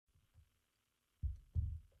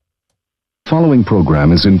following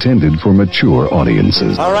program is intended for mature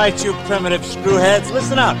audiences. All right, you primitive screwheads,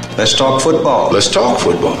 listen up. Let's talk football. Let's talk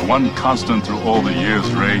football. The one constant through all the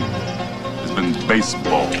years, Ray, has been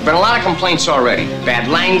baseball. Been a lot of complaints already. Bad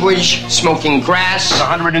language, smoking grass.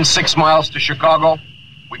 106 miles to Chicago.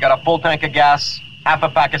 We got a full tank of gas, half a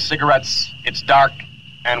pack of cigarettes. It's dark,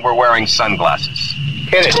 and we're wearing sunglasses.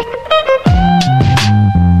 Hit it.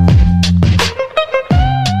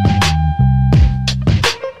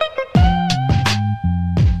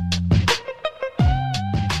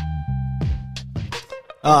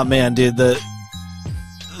 Oh man, dude, the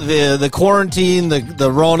quarantine,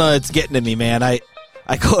 the Rona, it's getting to me, man. I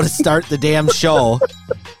go to start the damn show.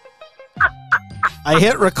 I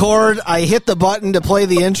hit record, I hit the button to play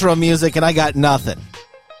the intro music, and I got nothing.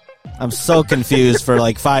 I'm so confused for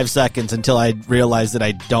like 5 seconds until I realize that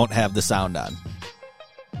I don't have the sound on.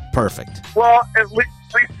 Perfect. Well, at least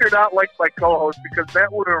you're not like my co-host, because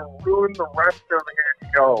that would have ruined the rest of his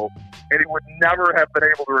show, and he would never have been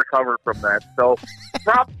able to recover from that. So,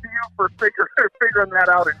 props to you for figuring that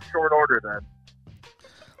out in short order then.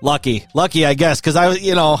 Lucky, I guess, because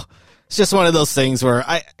it's just one of those things where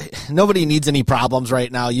nobody needs any problems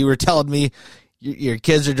right now. You were telling me your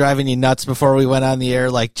kids are driving you nuts before we went on the air.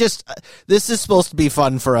 Like, this is supposed to be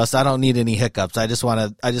fun for us. I don't need any hiccups. I just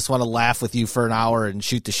want to laugh with you for an hour and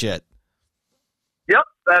shoot the shit. Yep,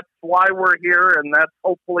 that's why we're here, and that's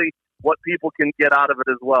hopefully what people can get out of it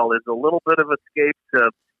as well, is a little bit of escape to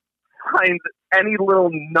find any little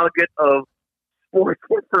nugget of sports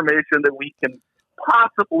information that we can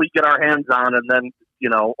possibly get our hands on, and then,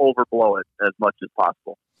 overblow it as much as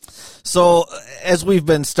possible. So, as we've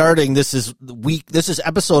been starting, this is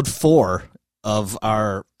episode 4 of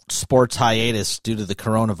our sports hiatus due to the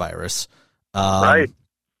coronavirus. Right.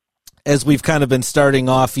 As we've kind of been starting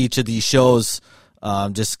off each of these shows,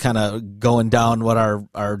 just kind of going down what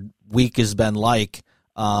our week has been like.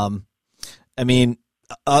 Other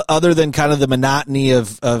than kind of the monotony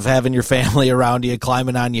of having your family around you,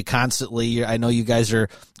 climbing on you constantly, I know you guys are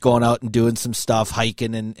going out and doing some stuff,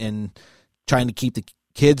 hiking and trying to keep the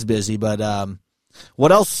kids busy. But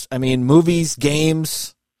what else? Movies,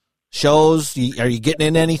 games, shows. Are you getting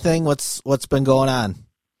into anything? What's been going on?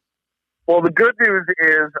 Well, the good news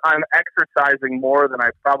is I'm exercising more than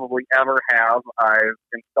I probably ever have. I've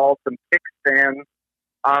installed some kickstands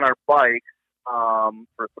on our bikes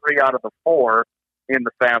for 3 out of the 4 in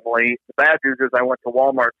the family. The bad news is I went to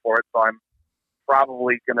Walmart for it, so I'm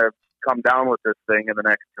probably going to come down with this thing in the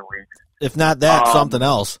next 2 weeks. If not that, something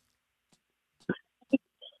else.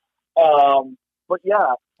 But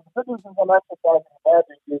yeah, the good news is I'm exercising. The bad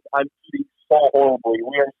news is I'm eating so horribly.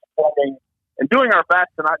 We are supporting and doing our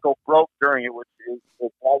best to not go broke during it, which is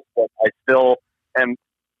nice, but I still am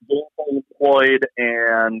gainfully employed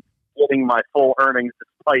and getting my full earnings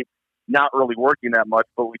despite not really working that much.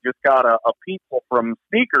 But we just got a pizza from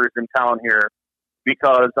Sneakers in town here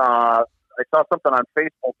because I saw something on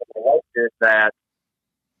Facebook that I liked it, that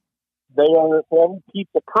they are, for every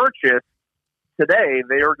pizza purchase today,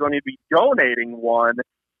 they are going to be donating one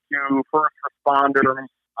to first responders,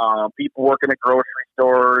 people working at grocery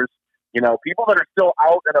stores, people that are still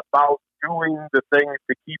out and about doing the things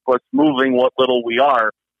to keep us moving what little we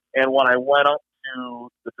are. And when I went up to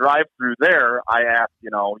the drive-through there, I asked, you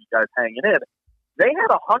guys hanging in. They had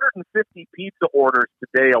 150 pizza orders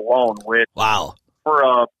today alone, which, wow, for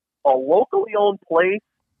a locally owned place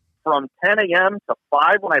from 10 a.m. to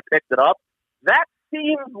 5 when I picked it up, that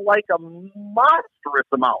seems like a monstrous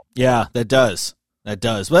amount. Yeah, that does.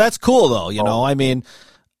 Well, that's cool though.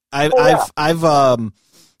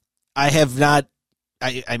 I have not.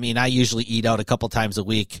 I usually eat out a couple times a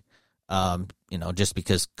week. Just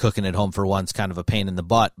because cooking at home for one's kind of a pain in the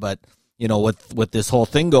butt. But with this whole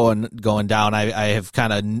thing going down, I have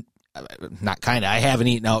I haven't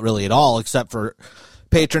eaten out really at all, except for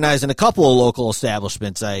patronizing a couple of local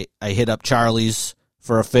establishments. I hit up Charlie's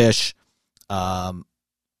for a fish.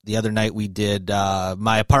 The other night we did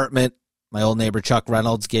my apartment. My old neighbor Chuck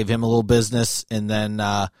Reynolds gave him a little business, and then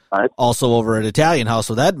also over at Italian House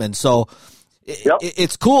with Edmund. So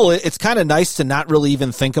it's cool. It's kind of nice to not really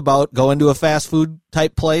even think about going to a fast food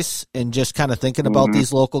type place and just kind of thinking about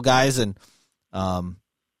these local guys and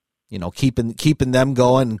keeping them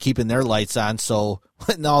going and keeping their lights on. So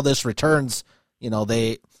when all this returns,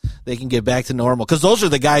 they can get back to normal, because those are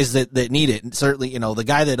the guys that need it. And certainly, the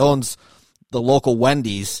guy that owns the local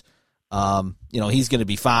Wendy's, he's going to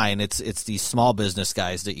be fine. It's these small business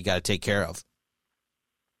guys that you got to take care of.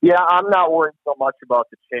 Yeah, I'm not worried so much about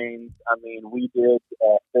the chains. We did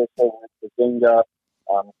fish over at Bazinga,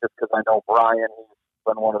 just because I know Brian. He's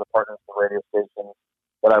been one of the partners of the radio station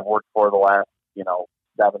that I've worked for the last,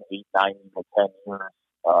 7, 8, 9, even 10 years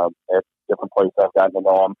at different places I've gotten to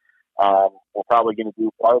know him. We're probably going to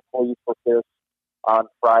do Barclays for this on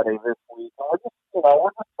Friday this week. And we're just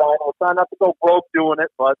trying not to go broke doing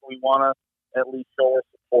it, but we want to at least show our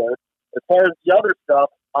support. As far as the other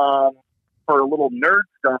stuff, for a little nerd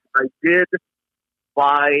stuff, I did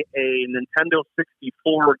buy a Nintendo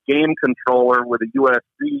 64 game controller with a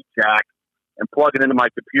USB jack and plug it into my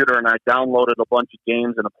computer, and I downloaded a bunch of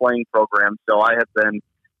games and a playing program. So I have been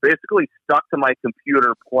basically stuck to my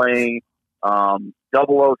computer playing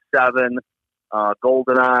 007,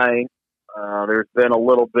 GoldenEye. There's been a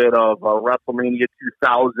little bit of WrestleMania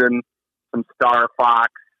 2000, some Star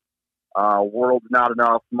Fox, World's Not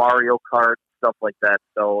Enough, Mario Kart, stuff like that.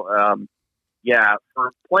 So,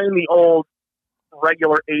 for playing the old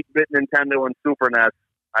regular 8-bit Nintendo and Super NES,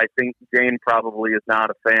 I think Jane probably is not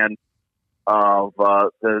a fan of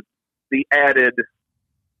the added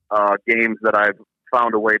games that I've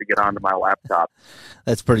found a way to get onto my laptop.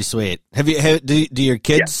 That's pretty sweet. Do your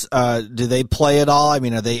kids, do they play at all? I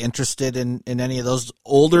mean, are they interested in any of those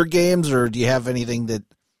older games, or do you have anything that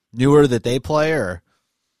newer that they play? Or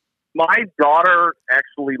my daughter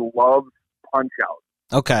actually loves Punch-Out.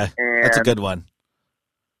 Okay, that's a good one.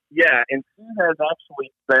 Yeah, and she has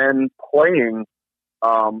actually been playing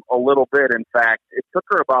a little bit. In fact, it took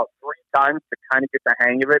her about 3 times to kind of get the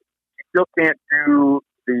hang of it. She still can't do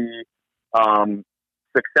the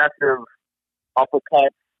successive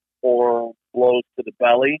uppercuts or blows to the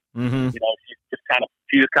belly. Mm-hmm. She's just kind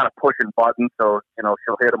of pushing buttons. So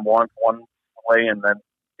she'll hit him once one way and then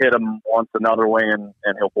hit him once another way, and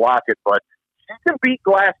he'll block it. But she can beat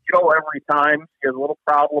Glass Joe every time. She has a little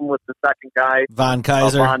problem with the second guy, Von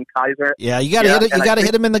Kaiser. Yeah, you got to hit it. You got to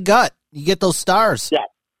hit him in the gut. You get those stars. Yeah.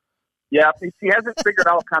 She hasn't figured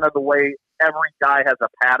out kind of the way every guy has a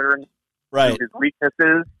pattern. Right. His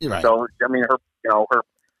weaknesses. Right. So I mean, her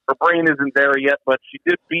brain isn't there yet, but she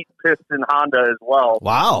did beat Piston Honda as well.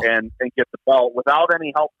 Wow. And get the belt without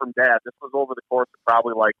any help from Dad. This was over the course of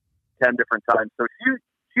probably like 10 different times. So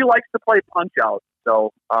she likes to play Punch-Out.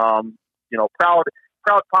 So proud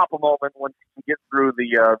papa moment when she can get through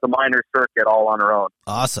the minor circuit all on her own.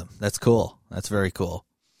 Awesome. That's cool. That's very cool.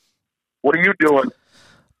 What are you doing?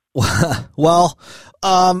 Well,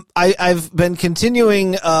 I've been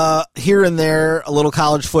continuing here and there a little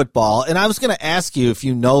college football, and I was going to ask you if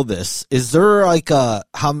you know this. Is there like a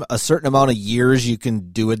certain amount of years you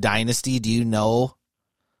can do a dynasty? Do you know?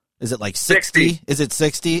 Is it like 60? Is it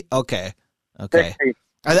 60? Okay. 60.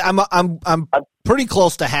 I'm pretty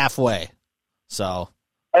close to halfway. So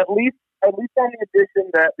at least on the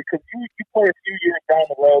addition that because you play a few years down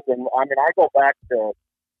the road, and I mean I go back to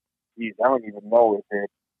I don't even know, is it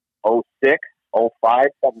 06, 05,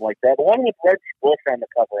 something like that. The one with Reggie Bush on the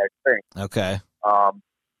cover, I think. Okay.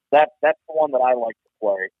 That's the one that I like to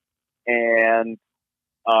play. And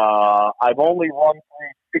I've only run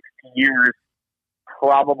through 60 years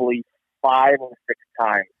probably 5 or 6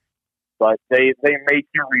 times. But they make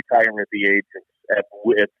you retire at the age at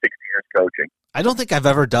 60 years coaching. I don't think I've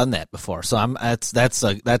ever done that before. So that's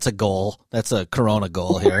a goal. That's a Corona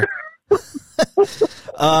goal here.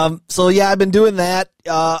 So yeah, I've been doing that.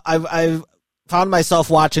 I've found myself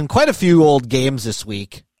watching quite a few old games this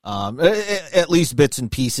week. At least bits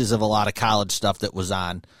and pieces of a lot of college stuff that was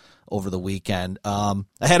on over the weekend. I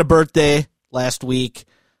had a birthday last week.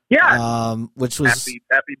 Yeah. Which was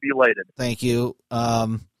happy belated. Thank you.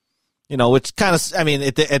 Which kind of, I mean,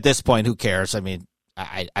 at this point, who cares? I mean,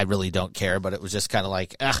 I really don't care, but it was just kind of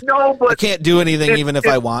like, no, but I can't do anything even if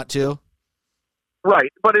I want to.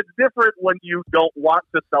 Right, but it's different when you don't want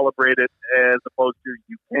to celebrate it as opposed to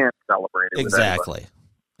you can't celebrate it.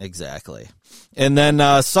 Exactly. And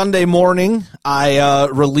then Sunday morning, I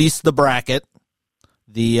released the bracket,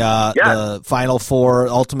 the Final Four,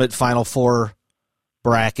 Ultimate Final Four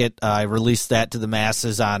bracket. I released that to the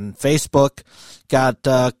masses on Facebook. Got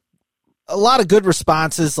a lot of good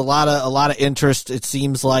responses, a lot of interest. It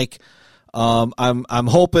seems like I'm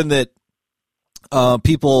hoping that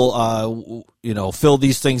people fill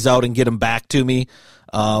these things out and get them back to me.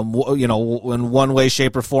 In one way,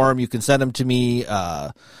 shape, or form. You can send them to me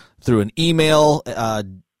through an email,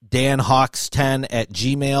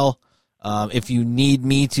 danhawks10@gmail. If you need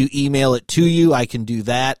me to email it to you, I can do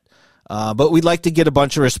that. But we'd like to get a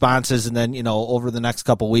bunch of responses, and then over the next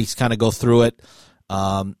couple of weeks, kind of go through it,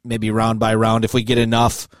 maybe round by round if we get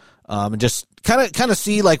enough, and just kind of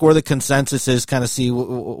see like where the consensus is, kind of see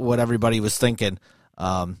what everybody was thinking.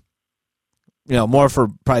 More for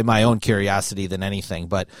probably my own curiosity than anything.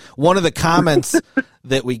 But one of the comments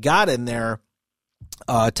that we got in there,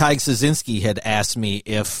 Tig Sosinski had asked me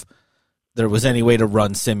if there was any way to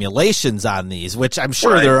run simulations on these, which I'm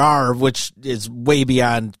sure there are, which is way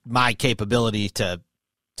beyond my capability to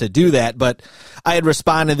do that. But I had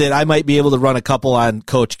responded that I might be able to run a couple on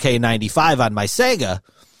Coach K95 on my Sega.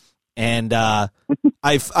 And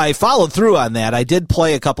I followed through on that. I did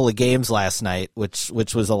play a couple of games last night, which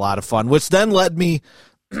was a lot of fun, which then led me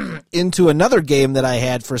into another game that I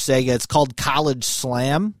had for Sega. It's called College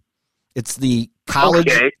Slam. It's the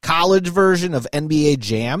college version of NBA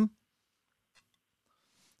Jam.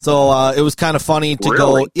 So it was kind of funny to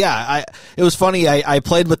go. Yeah, it was funny. I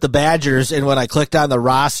played with the Badgers, and when I clicked on the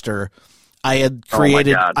roster, I had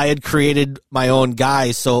created my own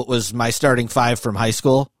guy, so it was my starting five from high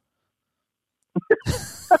school.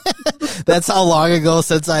 That's how long ago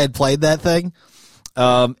since I had played that thing.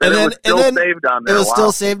 And then saved on there. It was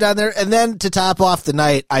still saved on there. And then to top off the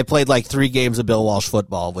night, I played like 3 games of Bill Walsh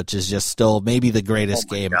football, which is just still maybe the greatest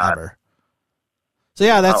game ever. So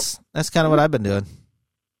yeah, that's kind of what I've been doing.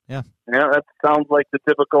 Yeah, that sounds like the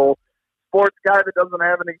typical sports guy that doesn't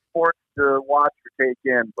have any sports to watch or take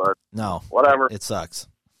in. But no, whatever. It sucks.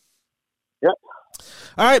 Yep.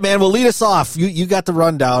 All right, man. Well, lead us off. You got the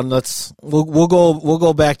rundown. We'll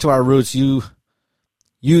go back to our roots. You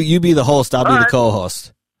be the host. I'll be the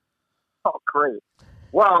co-host. Oh, great.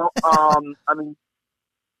 Well, I mean,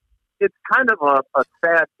 it's kind of a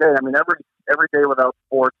sad day. I mean, every day without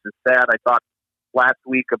sports is sad. I talked last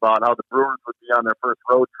week about how the Brewers would be on their first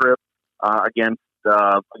road trip against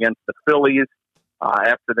the Phillies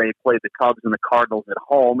after they played the Cubs and the Cardinals at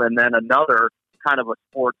home, and then another kind of a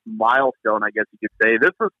sports milestone, I guess you could say. This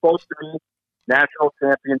was supposed to be National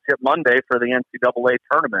Championship Monday for the NCAA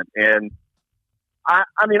tournament. And I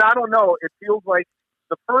mean, I don't know. It feels like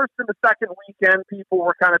the first and the second weekend, people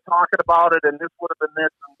were kind of talking about it, and this would have been this,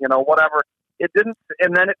 and, whatever. It didn't,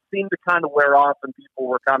 and then it seemed to kind of wear off, and people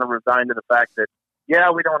were kind of resigned to the fact that, yeah,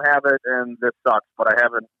 we don't have it, and this sucks. But I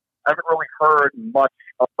haven't really heard much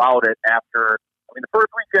about it after. I mean, the first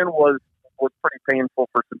weekend was pretty painful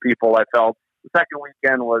for some people, I felt. The second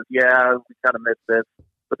weekend was, yeah, we kind of missed this.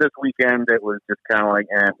 But this weekend, it was just kind of like,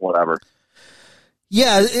 whatever.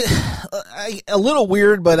 Yeah, a little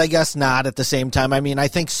weird, but I guess not at the same time. I mean, I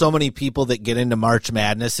think so many people that get into March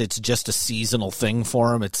Madness, it's just a seasonal thing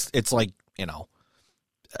for them. It's like,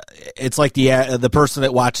 it's like the person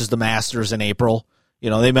that watches the Masters in April.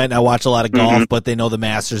 They might not watch a lot of golf, but they know the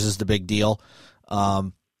Masters is the big deal.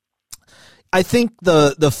 I think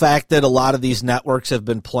the fact that a lot of these networks have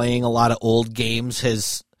been playing a lot of old games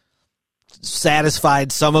has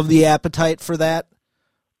satisfied some of the appetite for that.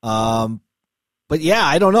 But yeah,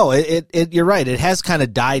 I don't know. You're right. It has kind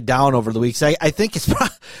of died down over the weeks. I think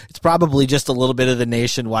it's probably just a little bit of the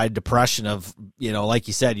nationwide depression of, like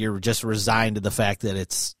you said, you're just resigned to the fact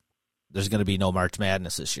that there's going to be no March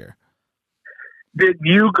Madness this year. Did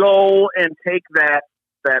you go and take that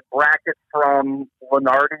bracket from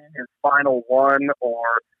Lunardi, his final one, or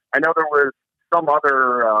I know there was some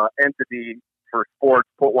other entity for sports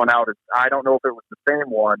put one out. I don't know if it was the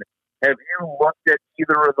same one. Have you looked at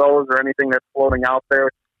either of those or anything that's floating out there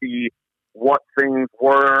to see what things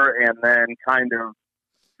were and then kind of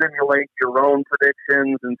simulate your own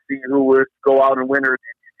predictions and see who would go out and win, or did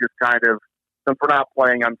you just kind of, since we're not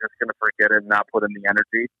playing, I'm just going to forget it and not put in the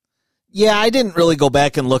energy? Yeah, I didn't really go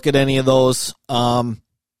back and look at any of those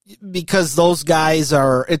because those guys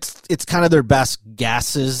it's kind of their best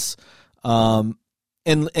guesses. And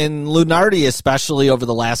Lunardi, especially over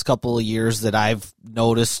the last couple of years that I've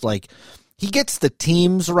noticed, like, he gets the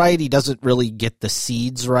teams right. He doesn't really get the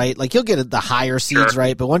seeds right. Like, he'll get the higher seeds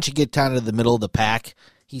right, but once you get kind of the middle of the pack,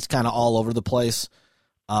 he's kind of all over the place.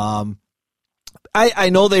 I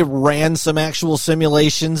know they ran some actual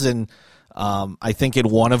simulations, and I think in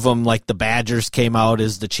one of them, like, the Badgers came out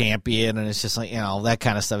as the champion, and it's just like, that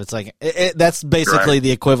kind of stuff. It's like, that's basically the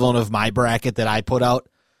equivalent of my bracket that I put out.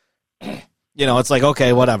 It's like,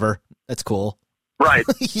 okay, whatever. That's cool. Right.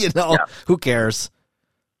 Who cares?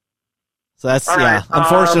 So that's, right.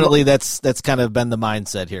 Unfortunately, that's kind of been the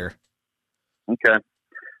mindset here. Okay.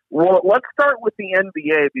 Well, let's start with the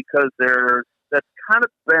NBA because that's kind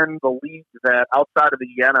of been the league that outside of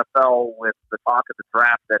the NFL with the talk of the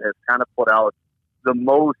draft that has kind of put out the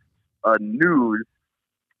most news,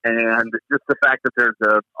 and just the fact that there's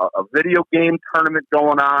a video game tournament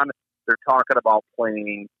going on. They're talking about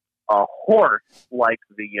playing a horse like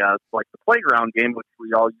the playground game, which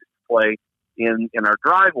we all used to play in our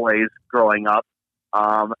driveways growing up.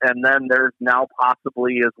 And then there's now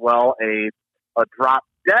possibly as well a drop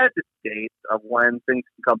dead date of when things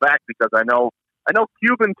can come back, because I know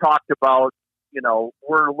Cuban talked about,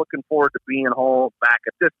 we're looking forward to being home back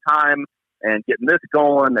at this time and getting this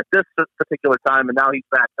going at this particular time, and now he's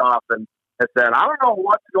backed off, and has said, I don't know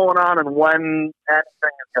what's going on and when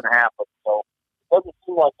anything is going to happen. So it doesn't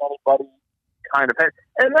seem like anybody kind of has.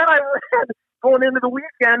 And then I read going into the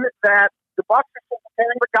weekend that the Bucs are still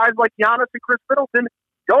preparing for guys like Giannis and Chris Middleton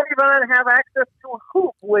don't even have access to a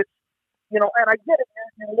hoop, which, and I get it,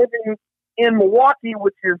 you're living in Milwaukee,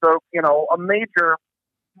 which is a major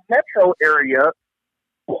metro area.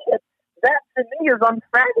 That to me is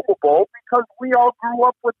unfathomable because we all grew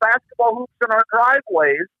up with basketball hoops in our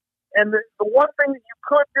driveways. And the one thing that you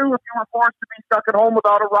could do if you were forced to be stuck at home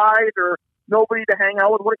without a ride or nobody to hang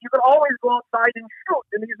out with, you could always go outside and shoot.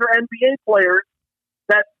 And these are NBA players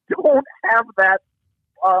that don't have that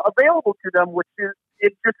available to them,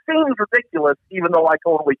 it just seems ridiculous, even though I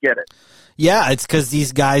totally get it. Yeah, it's because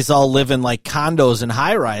these guys all live in like condos and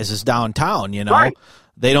high rises downtown. Right.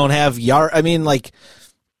 They don't have yard. I mean, like,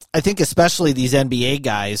 I think especially these NBA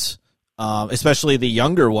guys, especially the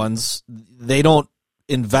younger ones, they don't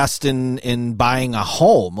invest in buying a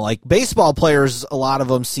home. Like baseball players, a lot of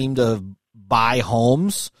them seem to buy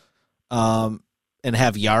homes and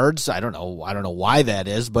have yards. I don't know why that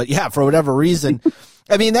is, but yeah, for whatever reason.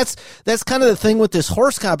 I mean, that's kind of the thing with this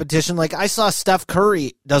horse competition. Like I saw Steph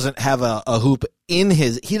Curry doesn't have a hoop he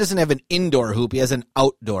doesn't have an indoor hoop. He has an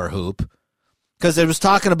outdoor hoop. Because it was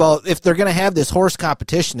talking about if they're going to have this horse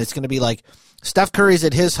competition, it's going to be like Steph Curry's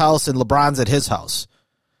at his house and LeBron's at his house.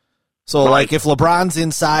 So, like, if LeBron's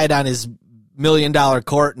inside on his $1 million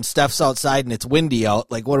court and Steph's outside and it's windy out,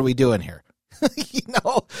 like, what are we doing here?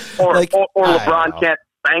 Or LeBron can't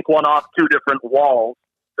bank one off two different walls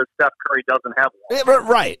because Steph Curry doesn't have one.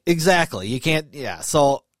 Right, exactly. You can't, yeah.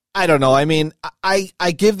 So, I don't know. I mean, I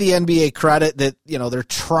give the NBA credit that, they're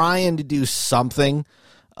trying to do something.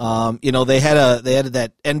 They had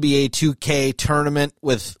that NBA 2K tournament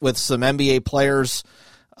with some NBA players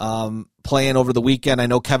playing over the weekend. I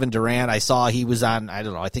know Kevin Durant, I saw he was on, I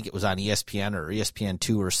don't know, I think it was on ESPN or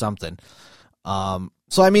ESPN2 or something.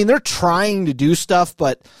 So, I mean, they're trying to do stuff,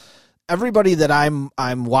 but everybody that I'm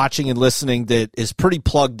watching and listening that is pretty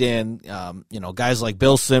plugged in, guys like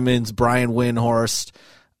Bill Simmons, Brian Windhorst,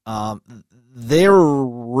 they're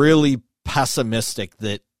really pessimistic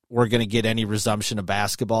that we're going to get any resumption of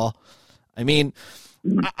basketball. I mean,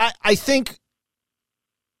 I think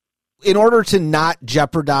in order to not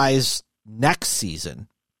jeopardize next season,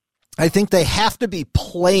 I think they have to be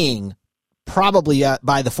playing probably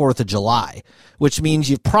by the 4th of July, which means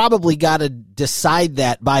you've probably got to decide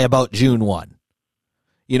that by about June 1.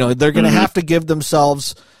 They're going to have to give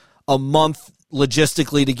themselves a month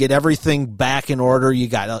logistically to get everything back in order. You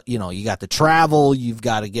got the travel, you've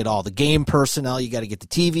got to get all the game personnel, you got to get the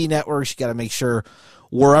TV networks, you got to make sure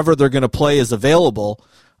wherever they're going to play is available.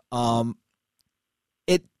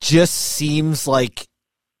 It just seems like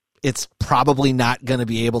it's probably not going to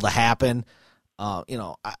be able to happen.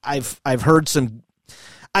 I've heard some,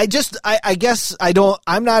 I guess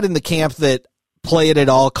I'm not in the camp that play it at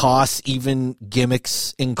all costs, even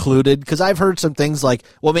gimmicks included, because I've heard some things like,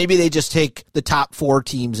 well, maybe they just take the top 4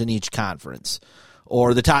 teams in each conference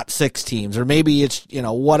or the top 6 teams, or maybe it's,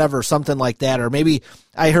 whatever, something like that. Or maybe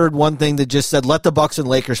I heard one thing that just said, let the Bucks and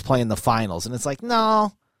Lakers play in the finals. And it's like,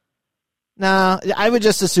 no, I would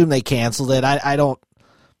just assume they canceled it. I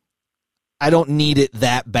don't need it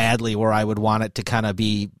that badly where I would want it to kind of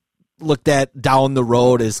be looked at down the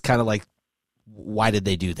road as kind of like, why did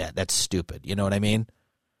they do that? That's stupid. You know what I mean?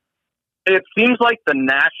 It seems like the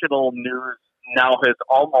national news now has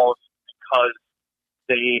almost, because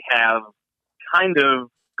they have kind of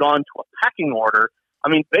gone to a pecking order. I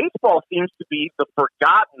mean, baseball seems to be the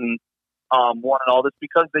forgotten one in all this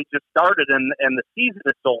because they just started and the season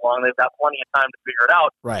is so long, they've got plenty of time to figure it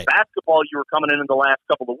out. Right. Basketball, you were coming in the last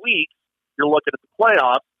couple of weeks, you're looking at the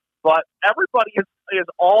playoffs, but everybody is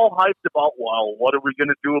all hyped about, well, what are we going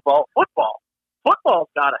to do about football? Football's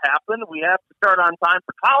got to happen. We have to start on time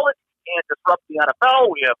for college. We can't disrupt the NFL.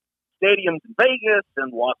 We have stadiums in Vegas and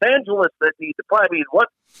Los Angeles that need to play. I mean, what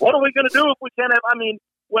are we going to do if we can't have? I mean,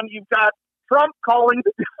 when you've got Trump calling the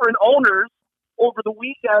different owners over the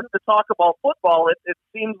weekend to talk about football, it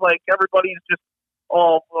seems like everybody's just,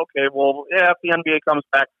 oh, okay, well, yeah, if the NBA comes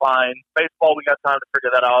back, fine. Baseball, we got time to figure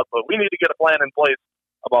that out, but we need to get a plan in place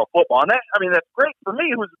about football. And that, I mean, that's great for me,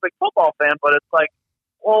 who's a big football fan, but it's like,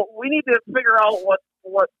 well, we need to figure out what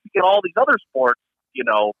to get all these other sports,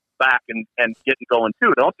 back and getting going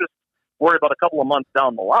too. Don't just worry about a couple of months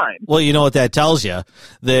down the line. Well, you know what that tells you?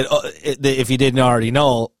 That if you didn't already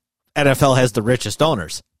know, NFL has the richest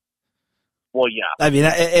owners. Well, yeah. I mean,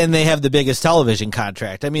 and they have the biggest television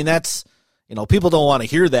contract. I mean, that's, people don't want to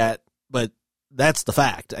hear that, but that's the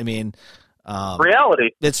fact. I mean, Reality.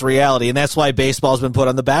 It's reality, and that's why baseball's been put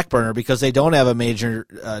on the back burner, because they don't have a major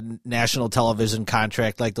national television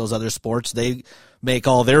contract like those other sports. They make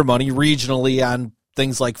all their money regionally on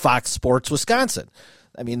things like Fox Sports Wisconsin.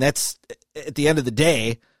 I mean, that's, at the end of the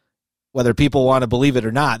day, whether people want to believe it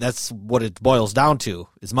or not, that's what it boils down to,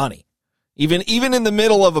 is money. Even in the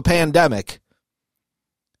middle of a pandemic,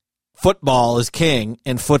 football is king,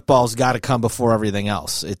 and football's got to come before everything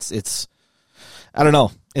else. It's I don't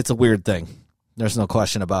know. It's a weird thing. There's no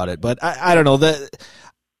question about it. But I don't know.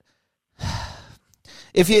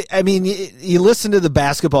 You listen to the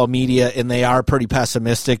basketball media, and they are pretty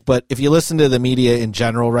pessimistic. But if you listen to the media in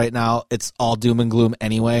general right now, it's all doom and gloom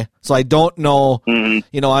anyway. So I don't know.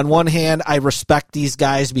 Mm-hmm. On one hand, I respect these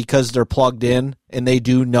guys because they're plugged in, and they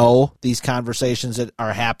do know these conversations that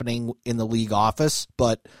are happening in the league office.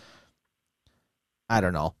 But I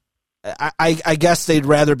don't know. I guess they'd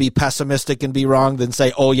rather be pessimistic and be wrong than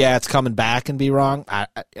say, "Oh yeah, it's coming back," and be wrong. I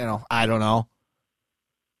don't know.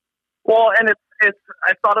 Well, and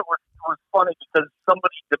I thought it was funny because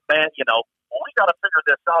somebody demanded, we got to figure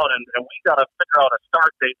this out, and we got to figure out a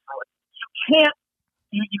start date for it.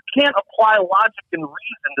 You can't apply logic and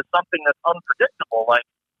reason to something that's unpredictable. Like,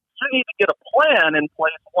 you need to get a plan in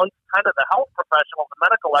place once kind of the health professionals, the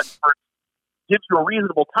medical experts, give you a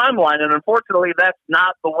reasonable timeline, and unfortunately, that's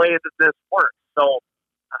not the way that this works. So,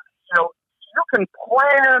 you can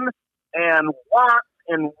plan and want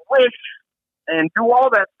and wish and do all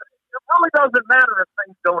that. It really doesn't matter if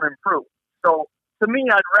things don't improve. So, to me,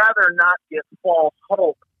 I'd rather not get false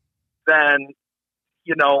hope than,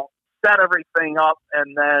 set everything up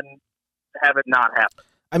and then have it not happen.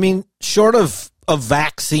 I mean, short of a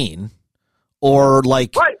vaccine or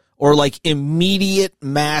like immediate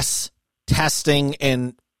mass testing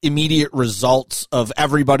and immediate results of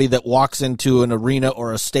everybody that walks into an arena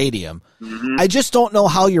or a stadium, mm-hmm. I just don't know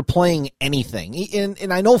how you're playing anything.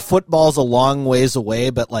 And I know football's a long ways away,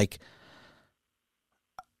 but like,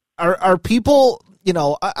 are people,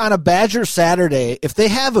 on a Badger Saturday, if they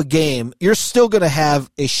have a game, you're still going to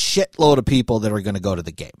have a shitload of people that are going to go to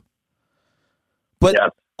the game. But yeah.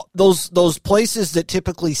 Those places that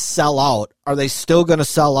typically sell out, are they still going to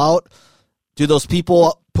sell out? Do those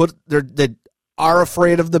people that are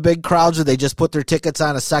afraid of the big crowds, or they just put their tickets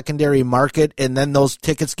on a secondary market and then those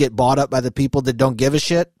tickets get bought up by the people that don't give a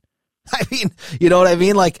shit? I mean, you know what I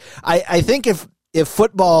mean? Like, I think if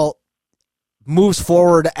football moves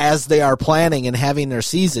forward as they are planning and having their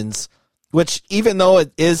seasons, which even though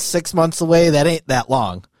it is 6 months away, that ain't that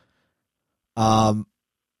long. I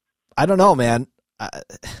don't know, man.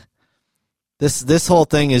 This whole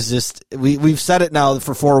thing is just, we've said it now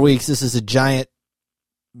for 4 weeks. This is a giant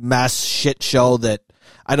mess shit show that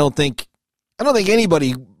I don't think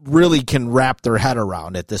anybody really can wrap their head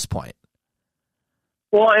around at this point.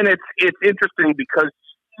 Well, and it's interesting because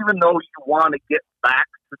even though you want to get back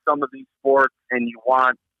to some of these sports and you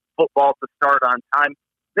want football to start on time,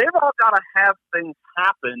 they've all got to have things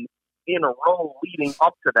happen in a row leading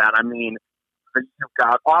up to that. I mean, you've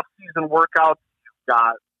got off-season workouts, you've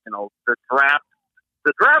got, the draft.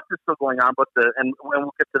 The draft is still going on, and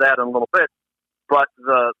we'll get to that in a little bit. But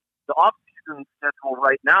the off-season schedule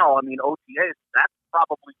right now, I mean, OTAs, that's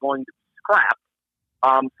probably going to be scrapped.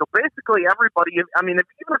 So basically everybody, even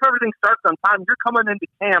if everything starts on time, you're coming into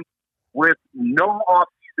camp with no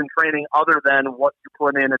off-season training other than what you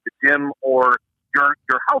put in at the gym or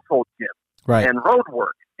your household gym, right, and road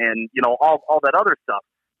work and, all that other stuff.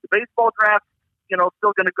 The baseball draft,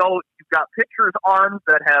 still going to go. You've got pitchers' arms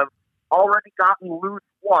that have already gotten loose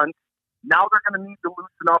once. Now they're going to need to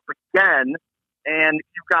loosen up again. And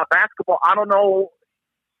you've got basketball. I don't know.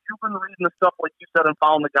 You've been reading the stuff like you said and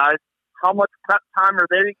following the guys. How much prep time are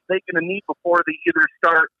they going to need before they either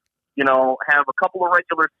start, have a couple of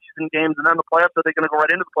regular season games and then the playoffs? Are they going to go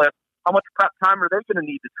right into the playoffs? How much prep time are they going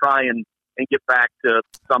to need to try and get back to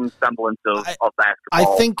some semblance of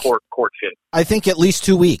basketball court shape? I think at least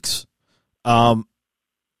 2 weeks.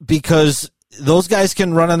 Because those guys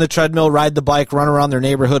can run on the treadmill, ride the bike, run around their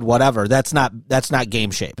neighborhood, whatever. That's not game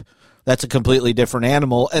shape. That's a completely different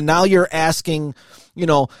animal. And now you're asking,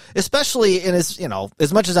 especially in as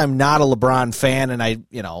much as I'm not a LeBron fan,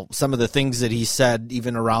 and some of the things that he said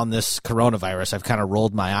even around this coronavirus, I've kind of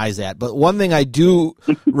rolled my eyes at. But one thing I do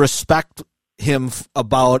respect him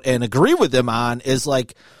about and agree with him on is,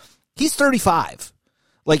 like, he's 35.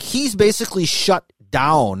 Like, he's basically shut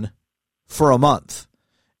down for a month.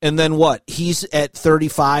 And then what? He's at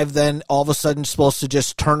 35, then all of a sudden supposed to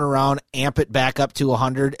just turn around, amp it back up to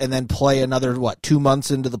 100, and then play another, 2 months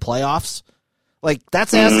into the playoffs? Like,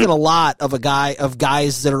 that's asking a lot of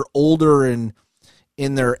guys that are older in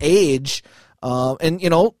their age. And,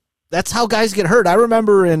 that's how guys get hurt. I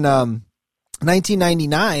remember in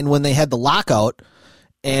 1999 when they had the lockout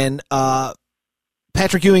and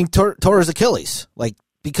Patrick Ewing tore his Achilles, like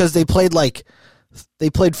because they played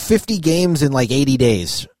 50 games in like 80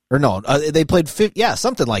 days. Or no, they played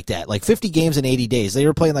something like that, like 50 games in 80 days. They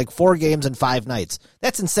were playing like 4 games in 5 nights.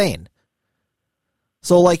 That's insane.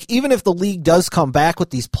 So like even if the league does come back with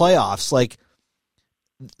these playoffs, like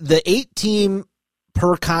the 8-team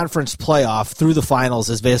per conference playoff through the finals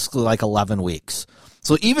is basically like 11 weeks.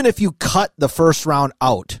 So even if you cut the first round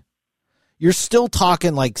out, you're still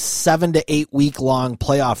talking like 7 to 8 week long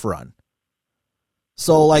playoff run.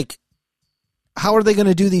 So like, how are they going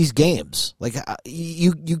to do these games? Like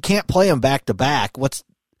you can't play them back to back.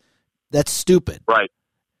 That's stupid. Right.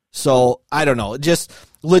 So I don't know. Just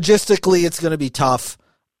logistically, it's going to be tough.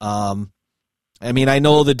 I mean, I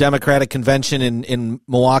know the Democratic convention in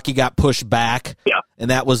Milwaukee got pushed back. Yeah.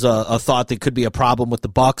 And that was a thought that could be a problem with the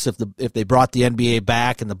Bucks if they brought the NBA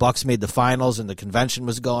back and the Bucks made the finals and the convention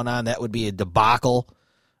was going on. That would be a debacle.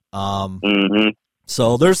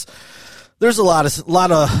 So there's a lot of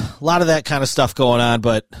that kind of stuff going on,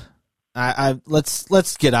 but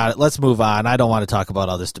let's get out. Let's move on. I don't want to talk about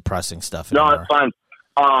all this depressing stuff anymore. No, it's fine.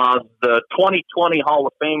 The 2020 Hall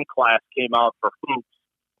of Fame class came out for hoops,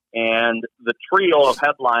 and the trio of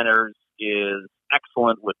headliners is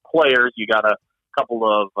excellent with players. You got a couple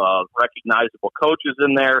of recognizable coaches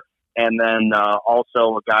in there, and then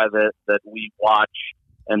also a guy that we watch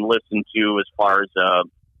and listen to as far as a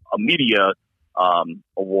media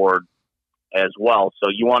award as well. So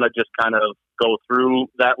you want to just kind of go through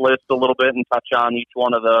that list a little bit and touch on each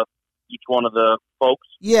one of the folks?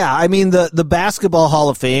 Yeah, I mean the Basketball Hall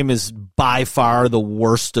of Fame is by far the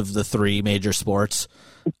worst of the 3 major sports.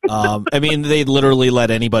 I mean, they literally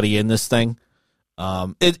let anybody in this thing.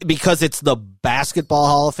 Because it's the Basketball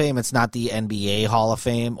Hall of Fame, it's not the NBA Hall of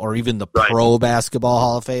Fame or even the Pro Basketball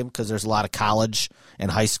Hall of Fame, because there's a lot of college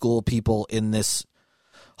and high school people in this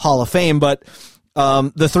Hall of Fame. But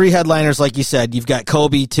the 3 headliners, like you said, you've got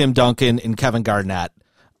Kobe, Tim Duncan, and Kevin Garnett.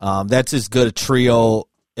 That's as good a trio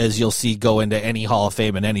as you'll see go into any Hall of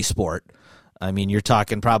Fame in any sport. I mean, you're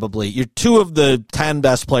talking you're 2 of the 10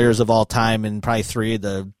 best players of all time and probably 3 of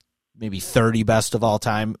the maybe 30 best of all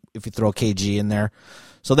time if you throw KG in there.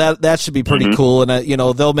 So that should be pretty cool. And,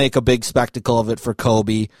 they'll make a big spectacle of it for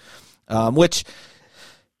Kobe, which,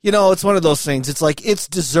 it's one of those things. It's like it's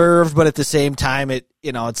deserved, but at the same time,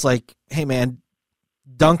 it's like, hey, man,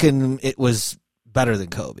 Duncan, it was better than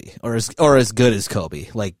Kobe or as good as Kobe.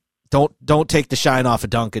 Like, don't take the shine off of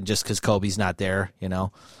Duncan just because Kobe's not there,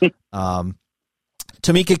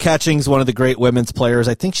 Tamika Catching's one of the great women's players.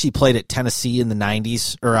 I think she played at Tennessee in the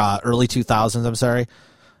 90s or early 2000s. I'm sorry.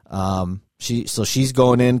 She's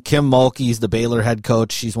going in. Kim Mulkey's the Baylor head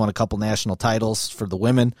coach. She's won a couple national titles for the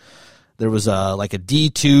women. There was a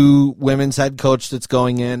D2 women's head coach that's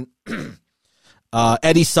going in.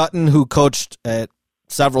 Eddie Sutton, who coached at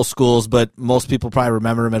several schools, but most people probably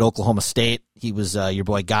remember him at Oklahoma State. He was your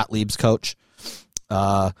boy Gottlieb's coach.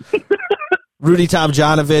 Rudy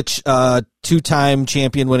Tomjanovich, 2-time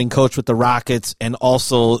champion-winning coach with the Rockets, and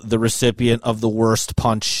also the recipient of the worst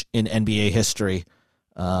punch in NBA history.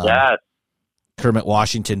 Yes. Kermit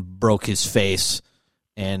Washington broke his face,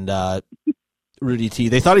 and Rudy T.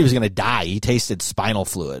 They thought he was going to die. He tasted spinal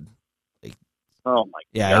fluid. Oh my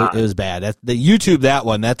God! It was bad. The YouTube that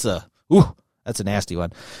one. That's a nasty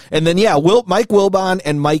one. And then Mike Wilbon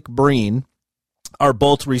and Mike Breen are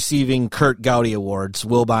both receiving Kurt Gowdy Awards.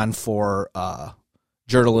 Wilbon for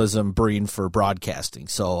journalism, Breen for broadcasting.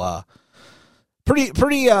 So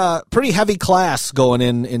pretty heavy class going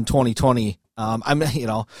in 2020.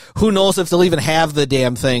 Who knows if they'll even have the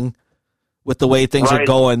damn thing with the way things are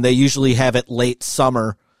going. They usually have it late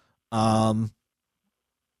summer.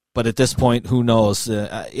 But at this point, who knows?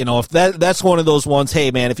 If that's one of those ones,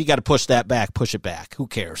 hey man, if you got to push that back, push it back. Who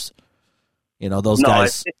cares? Those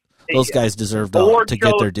guys deserve to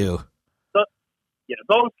get their due.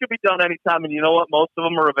 Those could be done anytime, and you know what? Most of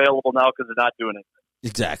them are available now because they're not doing anything.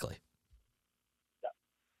 Exactly. Yeah.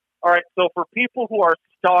 All right, so for people who are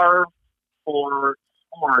starved for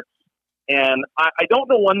sports, and I don't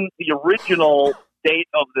know when the original date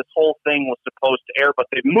of this whole thing was supposed to air, but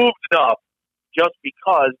they moved it up just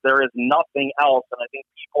because there is nothing else, and I think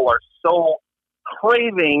people are so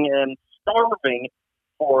craving and starving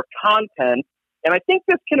for content. And I think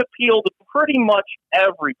this can appeal to pretty much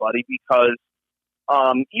everybody because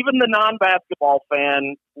even the non-basketball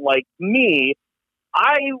fan like me,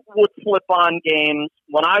 I would flip on games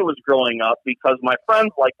when I was growing up because my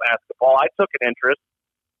friends like basketball. I took an interest.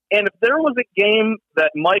 And if there was a game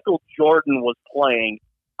that Michael Jordan was playing,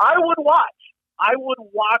 I would watch. I would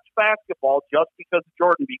watch basketball just because of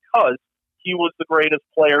Jordan, because he was the greatest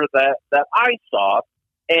player that I saw.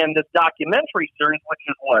 And this documentary series, which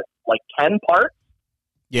is what, like 10 parts?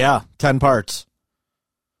 Yeah, 10 parts.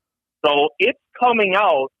 So it's coming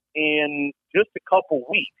out in just a couple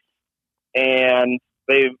weeks, and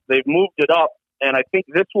they've moved it up. And I think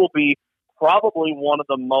this will be probably one of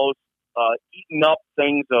the most eaten up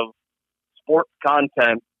things of sports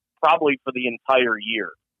content probably for the entire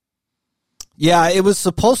year. Yeah, it was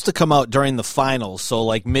supposed to come out during the finals, so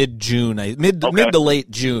like mid-June, mid to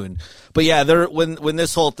late June. But yeah, when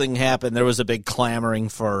this whole thing happened, there was a big clamoring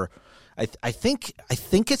for. I think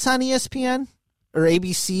it's on ESPN or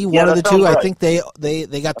ABC, one of the two. Right. I think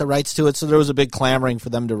they got the rights to it, so there was a big clamoring for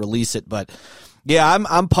them to release it. But yeah,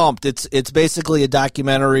 I'm pumped. It's basically a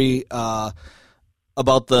documentary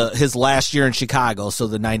about his last year in Chicago, so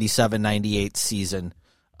the 97-98 season,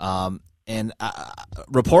 and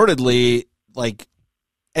reportedly, like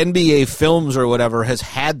NBA Films or whatever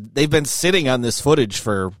they've been sitting on this footage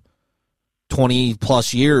for 20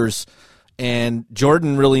 plus years, and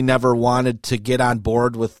Jordan really never wanted to get on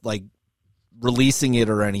board with like releasing it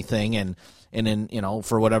or anything, and in,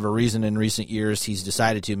 for whatever reason in recent years he's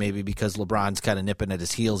decided to, maybe because LeBron's kind of nipping at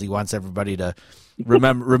his heels. He wants everybody to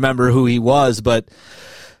remember who he was, but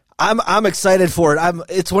I'm excited for it.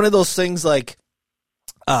 It's one of those things like,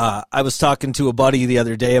 I was talking to a buddy the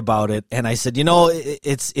other day about it, and I said,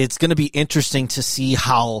 it's going to be interesting to see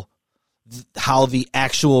how the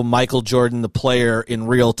actual Michael Jordan, the player in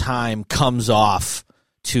real time, comes off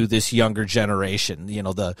to this younger generation.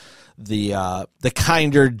 The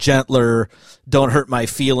kinder, gentler, don't hurt my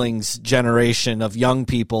feelings generation of young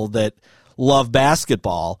people that love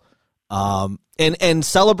basketball, and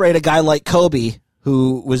celebrate a guy like Kobe,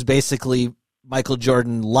 who was basically Michael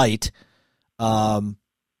Jordan light.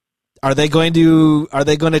 Are they going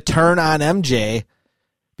to turn on MJ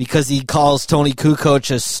because he calls Tony Kukoc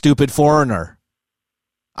a stupid foreigner?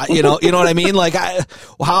 You know what I mean? Like,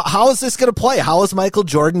 how is this going to play? How is Michael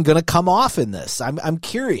Jordan going to come off in this? I'm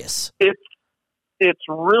curious. It's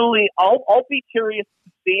really, I'll be curious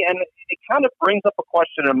to see, and it kind of brings up a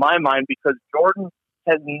question in my mind, because Jordan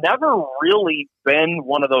has never really been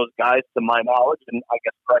one of those guys, to my knowledge, and I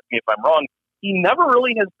guess correct me if I'm wrong. He never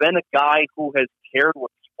really has been a guy who has cared what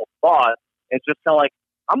people thought. It's just kind of like,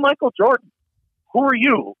 I'm Michael Jordan. Who are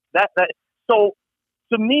you? So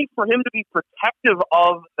to me, for him to be protective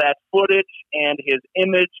of that footage and his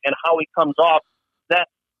image and how he comes off, that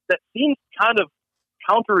seems kind of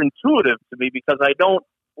counterintuitive to me, because if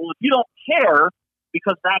you don't care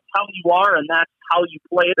because that's how you are and that's how you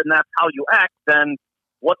play it and that's how you act, then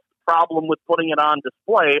what's the problem with putting it on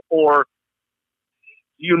display? Or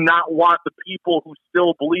do you not want the people who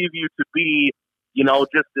still believe you to be,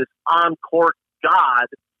 just this on-court god?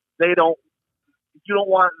 You don't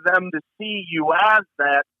want them to see you as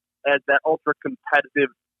that ultra-competitive,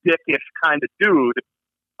 dickish kind of dude,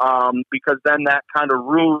 because then that kind of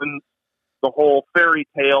ruins the whole fairy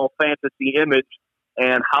tale fantasy image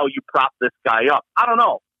and how you prop this guy up. I don't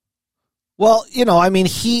know. Well,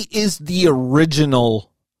 he is the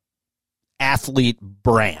original athlete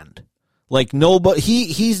brand. Like, nobody,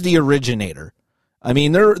 he's the originator. I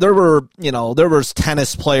mean, there was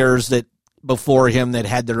tennis players that before him that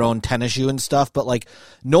had their own tennis shoe and stuff, but like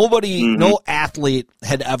nobody, no athlete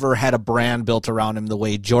had ever had a brand built around him the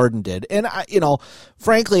way Jordan did. And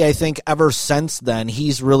frankly, I think ever since then,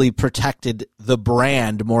 he's really protected the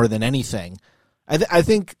brand more than anything. I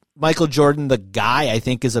think Michael Jordan, the guy, I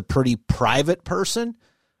think is a pretty private person.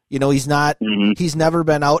 He's not, he's never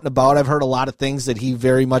been out and about. I've heard a lot of things that he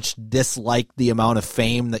very much disliked the amount of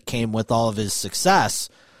fame that came with all of his success.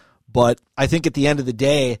 But I think at the end of the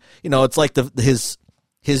day, it's like his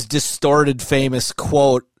distorted famous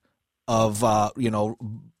quote of,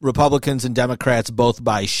 Republicans and Democrats both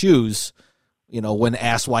buy shoes, when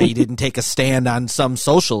asked why he didn't take a stand on some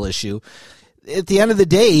social issue. At the end of the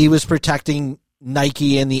day, he was protecting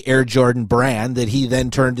Nike and the Air Jordan brand that he then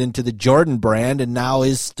turned into the Jordan brand, and now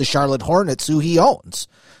is the Charlotte Hornets, who he owns.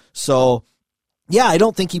 So, yeah, I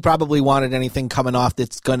don't think he probably wanted anything coming off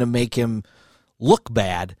that's going to make him look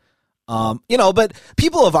bad. But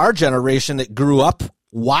people of our generation that grew up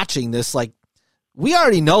watching this, like, we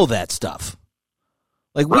already know that stuff.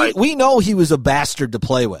 Like, right. we know he was a bastard to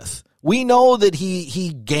play with. We know that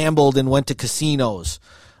he gambled and went to casinos.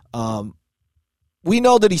 We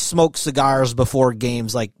know that he smoked cigars before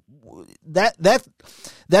games. Like,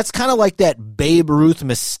 that's kind of like that Babe Ruth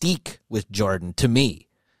mystique with Jordan to me.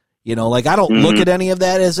 I don't look at any of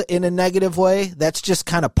that as in a negative way. That's just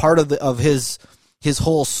kind of part of his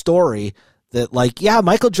whole story, that, like, yeah,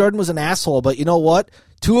 Michael Jordan was an asshole, but you know what?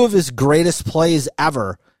 two of his greatest plays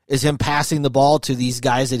ever is him passing the ball to these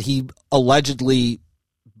guys that he allegedly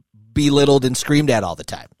belittled and screamed at all the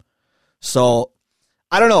time. So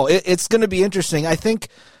I don't know. It's going to be interesting. I think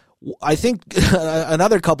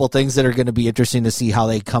another couple things that are going to be interesting to see how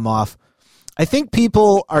they come off. I think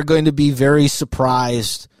people are going to be very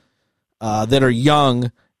surprised that are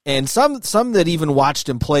young, and some that even watched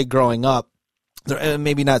him play growing up. They're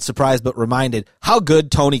maybe not surprised, but reminded how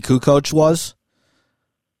good Tony Kukoc was.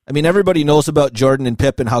 I mean, everybody knows about Jordan and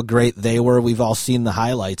Pippen, how great they were. We've all seen the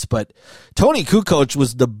highlights, but Tony Kukoc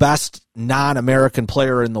was the best non-American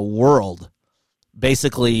player in the world,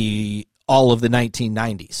 basically all of the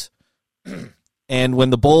 1990s. And when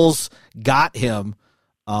the Bulls got him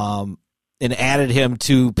and added him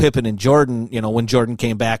to Pippen and Jordan, when Jordan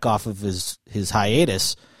came back off of his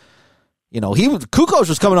hiatus, Kukoc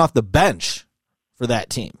was coming off the bench for that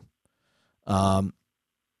team.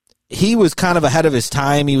 He was kind of ahead of his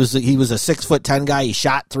time. He was a 6'10" guy. He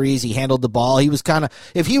shot threes. He handled the ball. He was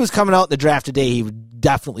if he was coming out in the draft today, he would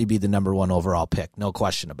definitely be the number 1 overall pick. No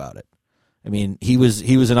question about it. I mean, he was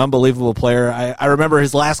an unbelievable player. I remember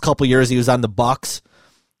his last couple years he was on the Bucks,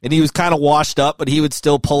 and he was kind of washed up, but he would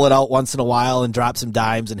still pull it out once in a while and drop some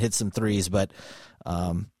dimes and hit some threes. But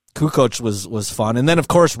Kukoc was fun. And then, of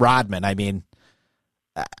course, Rodman. I mean,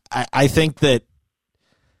 I think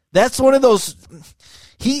that's one of those –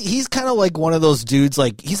 he's kind of like one of those dudes,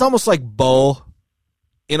 like he's almost like Bo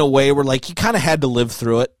in a way where like he kind of had to live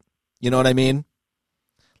through it. You know what I mean?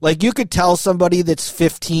 Like you could tell somebody that's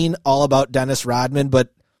 15 all about Dennis Rodman,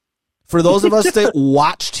 but for those of us that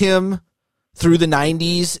watched him through the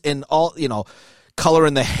 90s and all,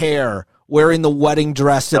 coloring the hair, wearing the wedding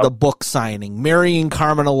dress at the book signing, marrying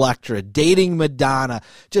Carmen Electra, dating Madonna,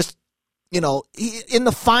 just, in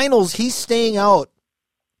the finals, he's staying out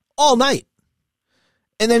all night.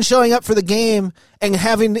 And then showing up for the game and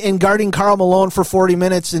guarding Karl Malone for 40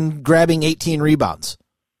 minutes and grabbing 18 rebounds.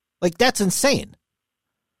 Like, that's insane.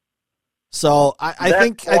 So I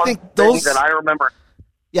think those that I remember.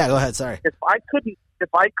 Yeah, go ahead. Sorry. If I couldn't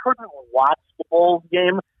watch the Bulls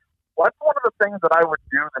game, that's one of the things that I would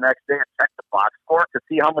do the next day is check the box score to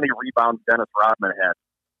see how many rebounds Dennis Rodman had,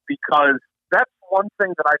 because that's one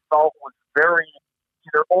thing that I felt was very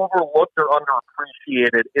either overlooked or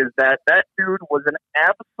underappreciated, is that dude was an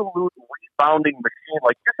absolute rebounding machine.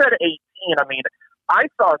 Like you said, 18. I mean, I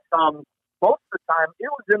saw some most of the time it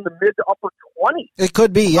was in the mid to upper 20s. It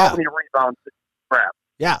could be, yeah. How many rebounds did he grab?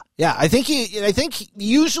 Yeah. I think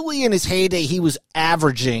usually in his heyday he was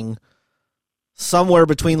averaging somewhere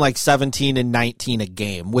between like 17 and 19 a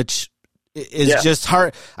game, which is just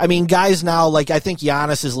hard. I mean, guys now, like I think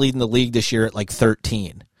Giannis is leading the league this year at like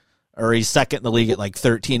 13. Or he's second in the league at like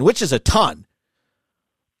 13, which is a ton.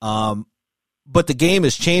 But the game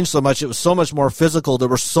has changed so much. It was so much more physical. There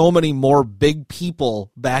were so many more big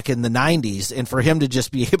people back in the 90s. And for him to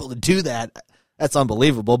just be able to do that, that's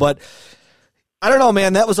unbelievable. But I don't know,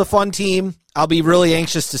 man. That was a fun team. I'll be really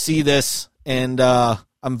anxious to see this. And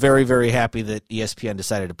I'm very, very happy that ESPN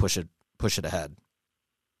decided to push it ahead.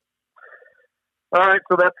 All right,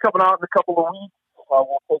 so that's coming out in a couple of weeks.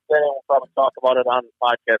 We'll take that and we'll probably talk about it on the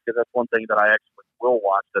podcast, because that's one thing that I actually will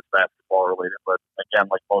watch that's basketball related. But again,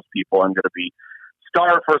 like most people, I'm going to be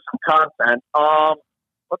starved for some content.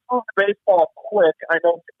 Let's move to baseball quick. I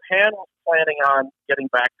know Japan was planning on getting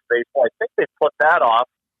back to baseball. I think they put that off.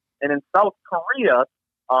 And in South Korea,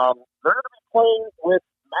 they're going to be playing with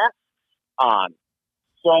masks on.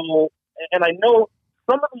 So, and I know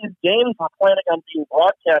some of these games were planning on being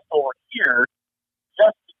broadcast over here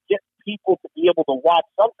just to get people to be able to watch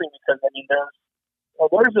something, because I mean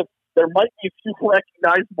there might be a few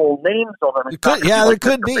recognizable names of them. There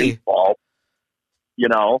could be. Baseball,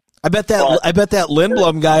 I bet that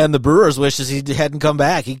Lindblom guy on the Brewers wishes he hadn't come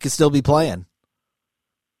back. He could still be playing.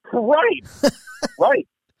 Right. Right.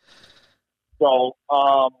 So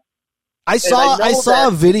I saw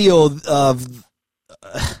a video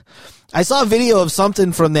of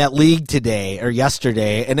something from that league today or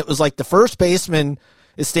yesterday, and it was like the first baseman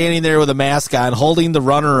is standing there with a mask on, holding the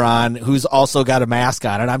runner on, who's also got a mask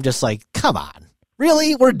on, and I'm just like, come on,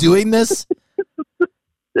 really? We're doing this?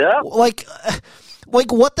 Yeah. Like,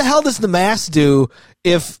 what the hell does the mask do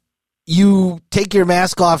if you take your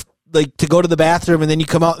mask off, like, to go to the bathroom, and then you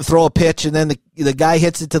come out and throw a pitch, and then the guy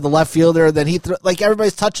hits it to the left fielder, and then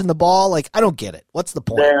everybody's touching the ball? Like, I don't get it. What's the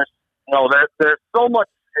point? There's so much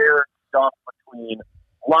shared stuff between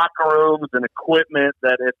locker rooms and equipment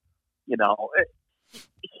that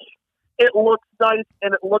it looks nice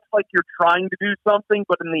and it looks like you're trying to do something,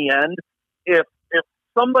 but in the end, if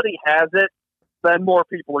somebody has it, then more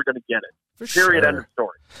people are going to get it. Period. Sure. End of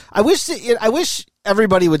story. I wish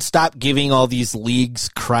everybody would stop giving all these leagues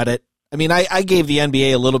credit. I mean, I gave the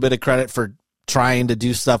NBA a little bit of credit for trying to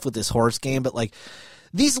do stuff with this horse game, but like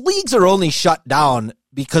these leagues are only shut down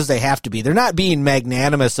because they have to be. They're not being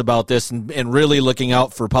magnanimous about this and really looking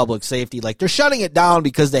out for public safety. Like they're shutting it down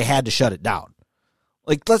because they had to shut it down.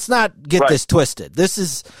 Like, let's not get this twisted. This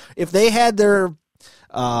is, if they had their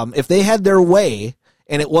way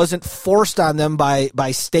and it wasn't forced on them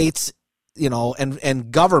by states,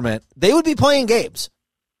 and government, they would be playing games.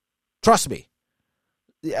 Trust me.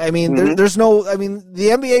 I mean, the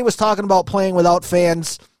NBA was talking about playing without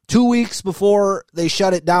fans 2 weeks before they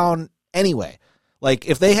shut it down anyway. Like,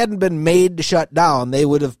 if they hadn't been made to shut down, they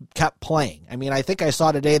would have kept playing. I mean, I think I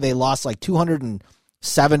saw today they lost like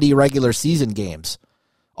 270 regular season games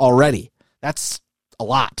already. That's a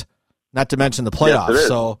lot, not to mention the playoffs. Yes,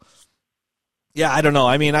 so, yeah, I don't know.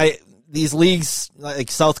 I mean, these leagues like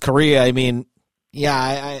South Korea, I mean,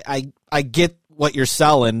 yeah, I get what you're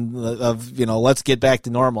selling of, let's get back to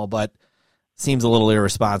normal, but seems a little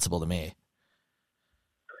irresponsible to me.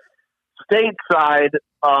 Stateside,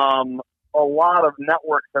 a lot of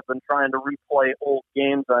networks have been trying to replay old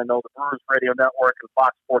games. I know the Brewers Radio Network and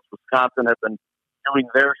Fox Sports Wisconsin have been doing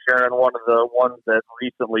their share, and one of the ones that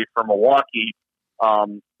recently for Milwaukee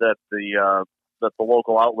that the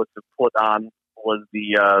local outlets have put on was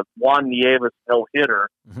the Juan Nieves no-hitter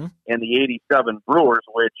in the '87 Brewers,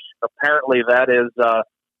 which apparently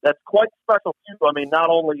that's quite special too. I mean, not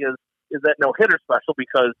only is that no-hitter special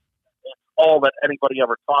because it's all that anybody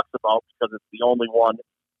ever talks about because it's the only one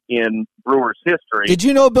in Brewers history. Did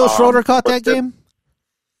you know Bill Schroeder caught that game?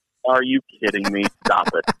 Are you kidding me? Stop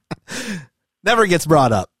it. Never gets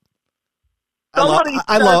brought up.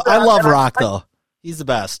 I love Rock though. He's the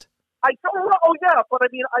best. But I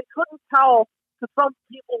mean, I couldn't tell because some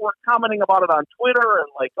people were commenting about it on Twitter and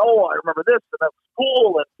like, oh, I remember this and that was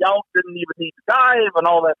cool and Yelp didn't even need to dive and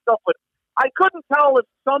all that stuff. But I couldn't tell if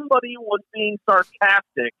somebody was being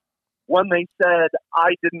sarcastic when they said,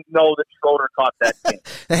 I didn't know that Schroeder caught that game.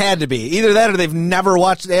 It had to be. Either that or they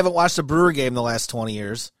haven't watched a Brewer game the last 20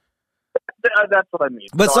 years. That's what I mean.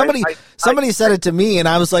 But so somebody said it to me, and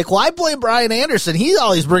I was like, well, I blame Brian Anderson. He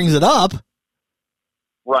always brings it up.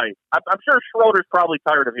 Right. I'm sure Schroeder's probably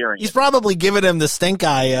tired of hearing it. He's probably giving him the stink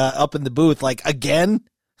eye up in the booth, like, again?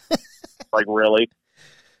 Like, really?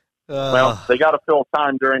 Well, they got to fill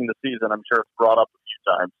time during the season. I'm sure it's brought up a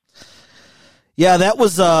few times. Yeah, that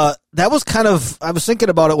was kind of, I was thinking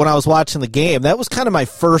about it when I was watching the game. That was kind of my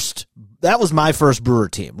first Brewer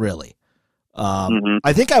team, really.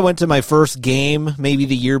 I think I went to my first game maybe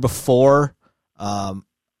the year before.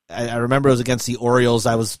 I remember it was against the Orioles.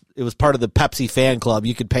 It was part of the Pepsi fan club.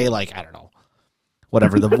 You could pay like, I don't know,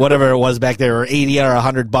 whatever it was back there, or $80 or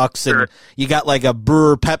 $100, and you got like a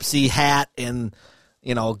Brewer Pepsi hat and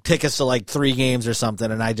tickets to like 3 games or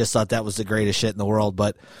something. And I just thought that was the greatest shit in the world.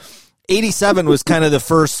 But 87 was kind of the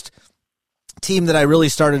first team that I really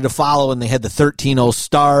started to follow, and they had the 13-0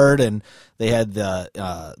 start, and they had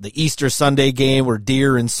the Easter Sunday game where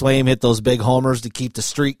Deere and Swaim hit those big homers to keep the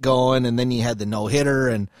streak going, and then you had the no-hitter,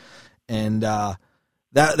 and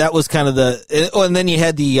that was kind of and then you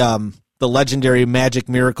had the legendary Magic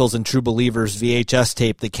Miracles and True Believers VHS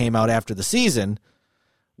tape that came out after the season,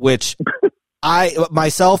 which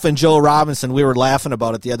myself and Joe Robinson, we were laughing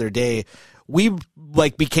about it the other day. We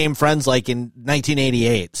like became friends like in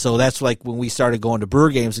 1988. So that's like when we started going to Brewer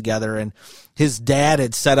games together, and his dad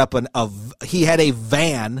had set up he had a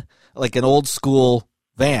van, like an old school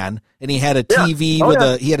van, and he had a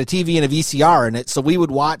TV he had a TV and a VCR in it. So we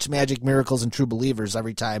would watch Magic Miracles and True Believers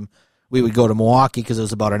every time we would go to Milwaukee because it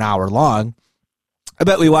was about an hour long. I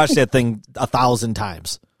bet we watched that thing 1,000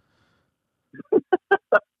 times.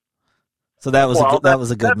 So that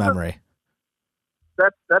was a good memory.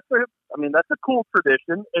 That's a cool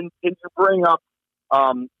tradition, and you bring up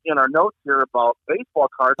in our notes here about baseball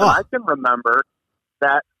cards, and I can remember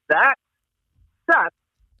that set.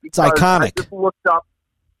 It's iconic. I just looked up,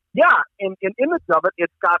 in image of it,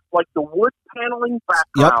 it's got like the wood paneling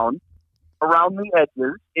background around the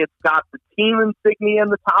edges. It's got the team insignia in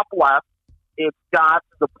the top left. It's got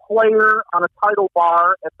the player on a title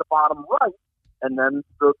bar at the bottom right, and then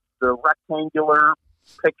the rectangular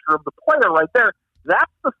picture of the player right there.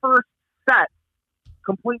 That's the first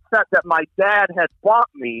complete set that my dad had bought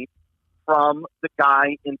me from the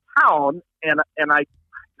guy in town, and I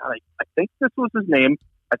think this was his name.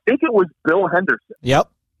 I think it was Bill Henderson. Yep,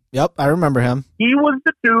 I remember him. He was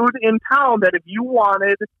the dude in town that if you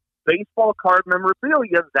wanted baseball card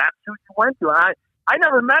memorabilia, that's who you went to. And I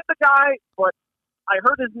never met the guy, but I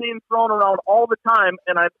heard his name thrown around all the time,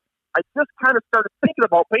 and I just kind of started thinking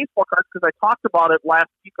about baseball cards because I talked about it last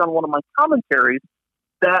week on one of my commentaries.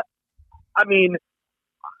 That, I mean,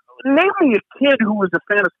 name me a kid who was a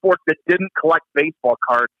fan of sports that didn't collect baseball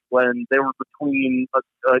cards when they were between a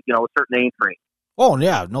certain age range. Oh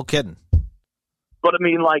yeah, no kidding. But I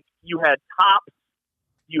mean, like, you had Topps,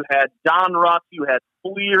 you had Donruss, you had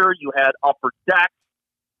Fleer, you had Upper Deck.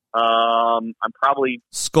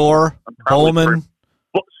 Score, Bowman.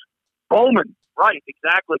 Bowman, right,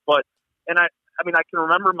 exactly. But, and I can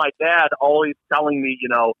remember my dad always telling me,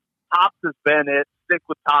 Topps has been it, stick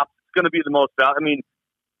with Topps, it's going to be the most valuable. I mean,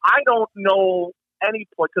 I don't know any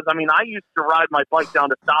place, because, I used to ride my bike down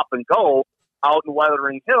to Stop and Go out in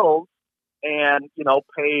Weathering Hills and,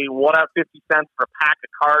 pay whatever, 50 cents for a pack of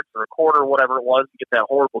cards or a quarter, whatever it was, to get that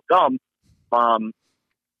horrible gum.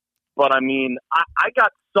 But, I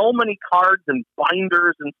got so many cards and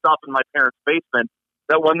binders and stuff in my parents' basement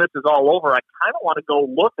that when this is all over, I kind of want to go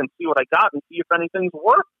look and see what I got and see if anything's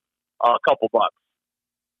worth a couple bucks.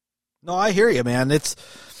 No, I hear you, man. It's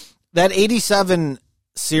that 87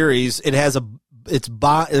 series. It has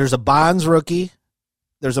there's a Bonds rookie.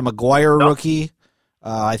 There's a McGuire rookie.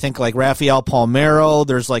 I think like Rafael Palmeiro.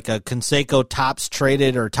 There's like a Canseco Topps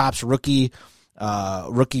traded or Topps rookie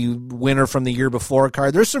winner from the year before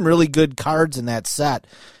card. There's some really good cards in that set.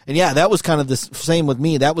 And yeah, that was kind of the same with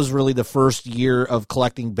me. That was really the first year of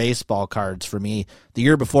collecting baseball cards for me. The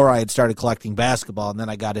year before I had started collecting basketball, and then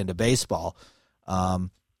I got into baseball.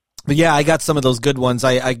 But yeah, I got some of those good ones.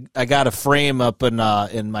 I got a frame up in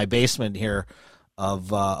my basement here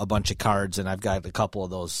of a bunch of cards, and I've got a couple of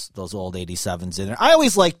those old 87s in there. I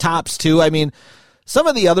always like Topps too. I mean, some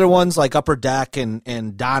of the other ones like Upper Deck and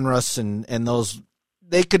Donruss and those,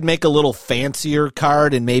 they could make a little fancier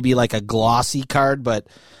card and maybe like a glossy card, but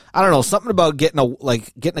I don't know, something about getting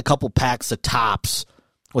a couple packs of Topps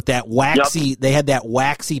with that waxy. Yep. They had that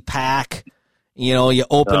waxy pack. You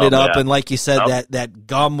opened it up, and like you said, that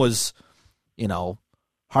gum was,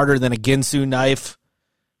 harder than a Ginsu knife.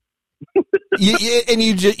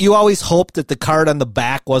 You always hoped that the card on the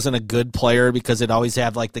back wasn't a good player because it always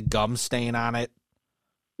had like the gum stain on it.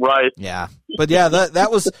 Right. Yeah. But yeah, that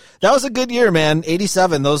was a good year, man.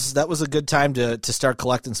 87. That was a good time to start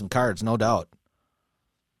collecting some cards, no doubt.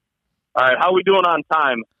 All right, how are we doing on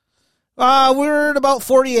time? We're at about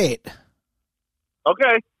 48.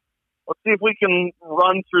 Okay. Let's see if we can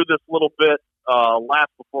run through this little bit last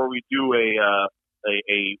before we do a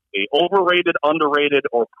overrated, underrated,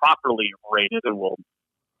 or properly rated, and we'll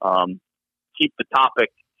keep the topic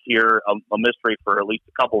here a mystery for at least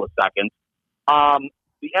a couple of seconds.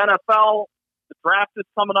 The NFL, the draft is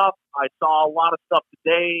coming up. I saw a lot of stuff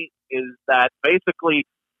today. Is that basically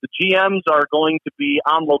the GMs are going to be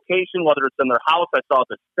on location, whether it's in their house. I saw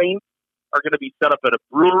the Saints are going to be set up at a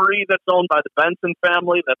brewery that's owned by the Benson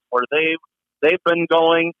family. That's where they've been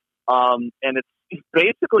going. And it's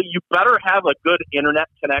basically, you better have a good internet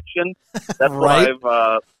connection. That's right.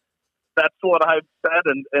 That's what I've said.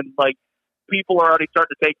 And like, people are already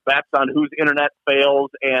starting to take bets on whose internet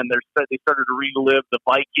fails, and they started to relive the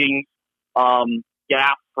Vikings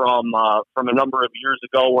gap from a number of years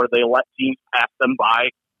ago where they let teams pass them by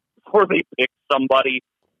before they picked somebody.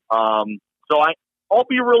 So I'll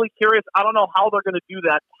be really curious. I don't know how they're going to do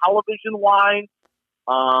that television-wise.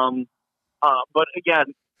 But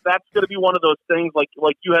again, that's going to be one of those things, like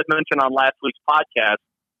you had mentioned on last week's podcast,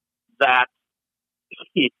 that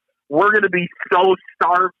we're going to be so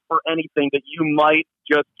starved for anything that you might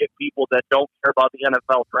just get people that don't care about the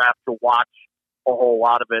NFL draft to watch a whole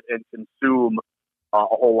lot of it and consume a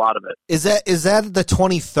whole lot of it. Is that the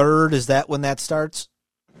 23rd? Is that when that starts?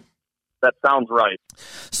 That sounds right.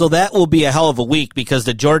 So that will be a hell of a week because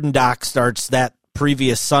the Jordan Doc starts that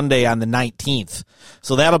previous Sunday on the 19th.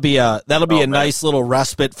 So that'll be a nice little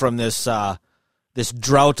respite from this this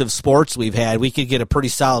drought of sports we've had. We could get a pretty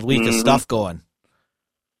solid week of stuff going.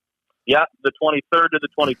 Yeah, the 23rd to the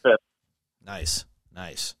 25th.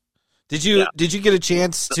 Nice. Did you get a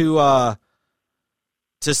chance to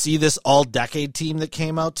see this all-decade team that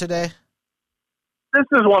came out today? This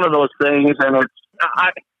is one of those things, and it's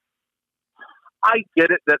I get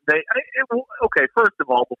it that okay, first of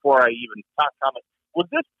all, before I even comment, was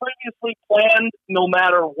this previously planned no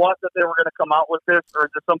matter what that they were going to come out with this, or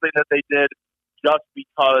is this something that they did just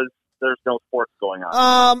because there's no sports going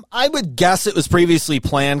on? I would guess it was previously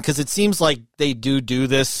planned because it seems like they do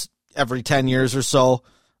this every 10 years or so.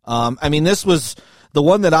 This was the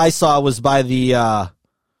one that I saw was by the,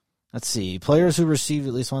 let's see, players who received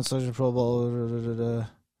at least one Sergeant Pro Bowl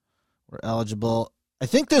were eligible. I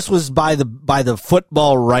think this was by the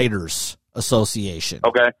Football Writers Association.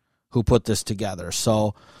 Okay. Who put this together.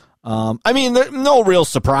 So, I mean, no real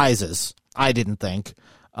surprises, I didn't think.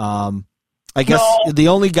 I guess the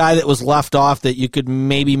only guy that was left off that you could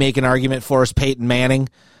maybe make an argument for is Peyton Manning.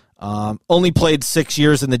 Only played 6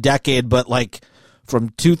 years in the decade, but like from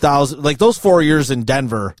 2000, like those 4 years in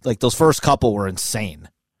Denver, like those first couple were insane.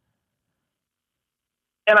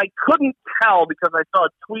 And I couldn't tell because I saw a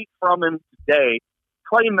tweet from him today.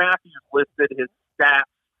 Clay Matthews listed his stats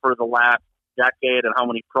for the last decade and how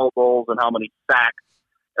many Pro Bowls and how many sacks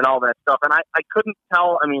and all that stuff. And I couldn't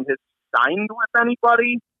tell, I mean, he's signed with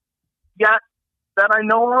anybody yet that I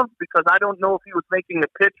know of, because I don't know if he was making the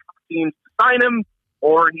pitch for teams to sign him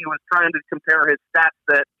or he was trying to compare his stats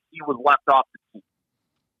that he was left off the team.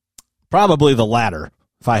 Probably the latter,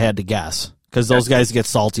 if I had to guess, because those guys get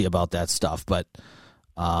salty about that stuff. But,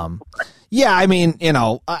 yeah, I mean, you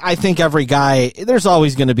know, I think every guy, there's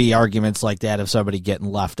always going to be arguments like that of somebody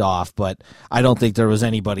getting left off, but I don't think there was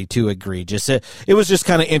anybody too egregious. It was just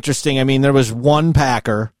kind of interesting. I mean, there was one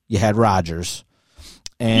Packer, you had Rodgers,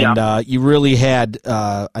 and you really had,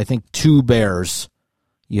 I think, two Bears.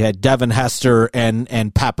 You had Devin Hester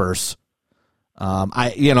and Peppers.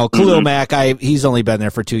 Khalil Mack, he's only been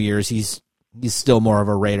there for 2 years. He's still more of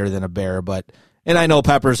a Raider than a Bear, and I know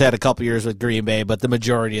Peppers had a couple years with Green Bay, but the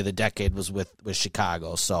majority of the decade was with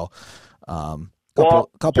Chicago. So, couple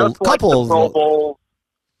like the Pro Bowls,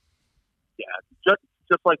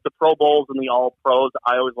 just like the Pro Bowls and the All Pros,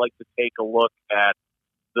 I always like to take a look at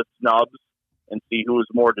the snubs and see who is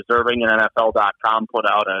more deserving. And NFL.com put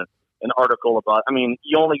out an article about. I mean,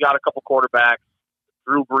 you only got a couple quarterbacks.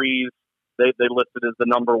 Drew Brees, they listed as the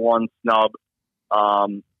number one snub.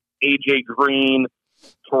 AJ Green,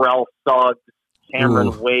 Terrell Suggs,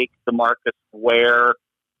 Cameron Wake, DeMarcus Ware,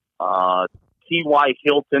 T.Y.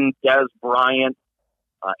 Hilton, Dez Bryant,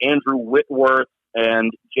 Andrew Whitworth,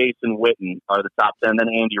 and Jason Witten are the top 10. Then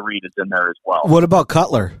Andy Reid is in there as well. What about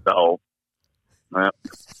Cutler? So,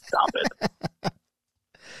 stop it.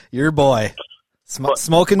 Your boy,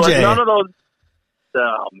 Smoking Jay. None of those.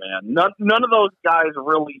 Oh man, none of those guys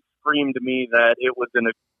really screamed to me that it was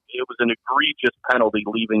an egregious penalty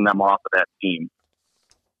leaving them off of that team.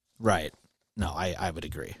 Right. No, I would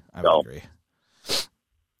agree. I would agree.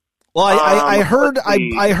 Well, I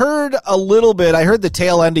heard a little bit. I heard the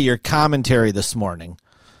tail end of your commentary this morning.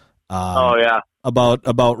 About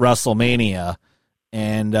WrestleMania,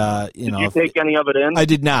 and did you take any of it in? I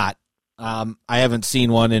did not. I haven't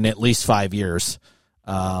seen one in at least 5 years.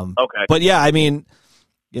 Okay, but yeah, I mean,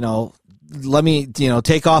 let me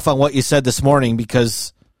take off on what you said this morning,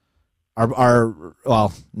 because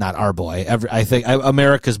not our boy. I think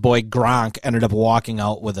America's boy Gronk ended up walking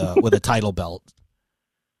out with a title belt.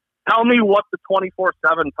 Tell me what the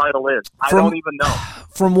 24/7 title is. I don't even know.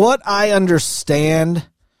 From what I understand,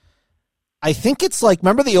 I think it's like,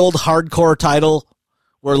 remember the old hardcore title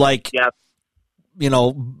where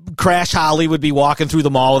Crash Holly would be walking through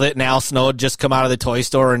the mall with it, and Al Snow would just come out of the toy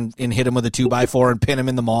store and hit him with a 2x4 and pin him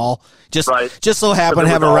in the mall. Just so happen to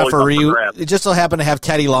have a referee. It just so happened to have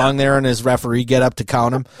Teddy Long there and his referee get up to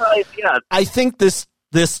count him. Right, yeah. I think this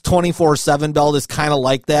 24/7 belt is kind of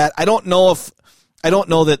like that. I don't know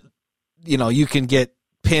that you can get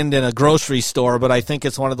pinned in a grocery store, but I think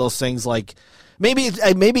it's one of those things like maybe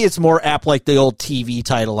it's more apt like the old TV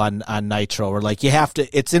title on Nitro, where like you have to,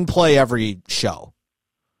 it's in play every show.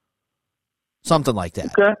 Something like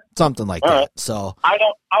that. Okay. Something like All that. Right. So I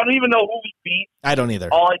don't even know who he beat. I don't either.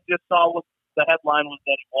 All I just saw was the headline was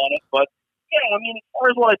that he won it. But yeah, I mean, as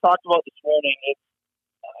far as what I talked about this morning, I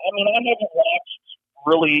haven't watched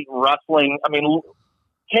really wrestling. I mean,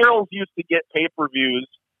 Carol's used to get pay-per-views,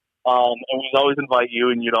 and we'd always invite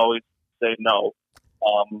you, and you'd always say no.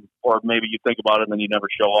 Or maybe you think about it and then you never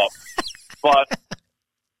show up. But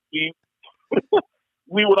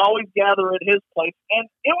we would always gather at his place, and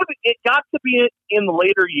it got to be in the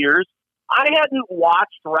later years. I hadn't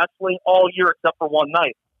watched wrestling all year except for one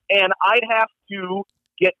night, and I'd have to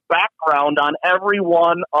get background on every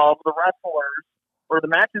one of the wrestlers or the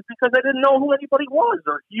matches because I didn't know who anybody was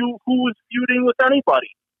or who was feuding with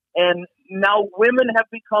anybody. And now women have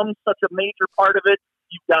become such a major part of it.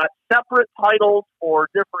 You've got separate titles for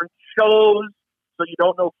different shows, so you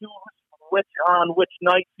don't know who's on which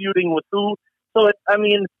night feuding with who. So, I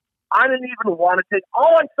didn't even want to take...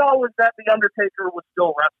 All I saw was that The Undertaker was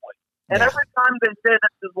still wrestling. And every time they say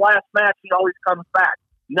that's his last match, he always comes back.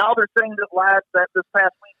 Now they're saying that this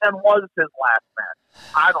past weekend was his last match.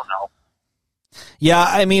 I don't know. Yeah,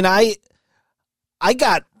 I mean, I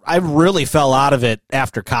really fell out of it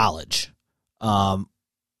after college.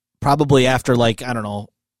 Probably after,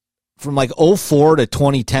 from 04 to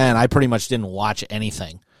 2010, I pretty much didn't watch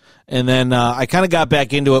anything. And then I kind of got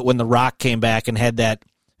back into it when The Rock came back and had that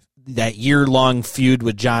that year-long feud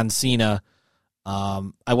with John Cena.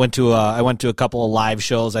 I went to a couple of live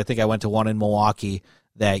shows. I think I went to one in Milwaukee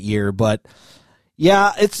that year, but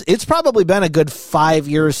yeah, it's probably been a good 5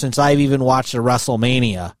 years since I've even watched a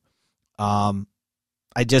WrestleMania. I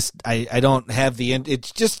don't have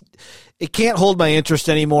it can't hold my interest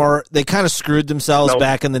anymore. They kind of screwed themselves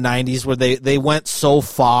back in the 90s where they went so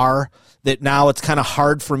far that now it's kind of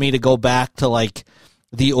hard for me to go back to like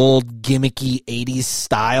the old gimmicky 80s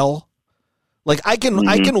style. Like I can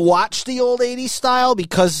watch the old 80s style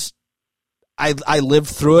because I lived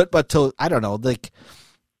through it, but I don't know, like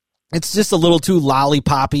it's just a little too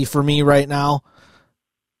lollipoppy for me right now.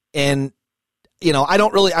 And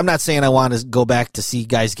I'm not saying I want to go back to see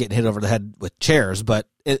guys getting hit over the head with chairs, but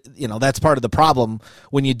that's part of the problem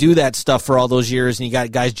when you do that stuff for all those years and you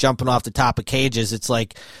got guys jumping off the top of cages. It's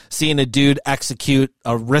like seeing a dude execute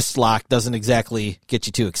a wrist lock doesn't exactly get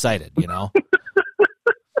you too excited,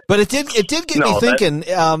 But it did get me thinking,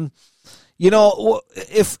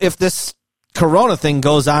 if this Corona thing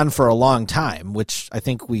goes on for a long time, which I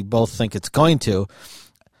think we both think it's going to,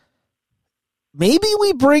 maybe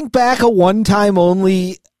we bring back a one-time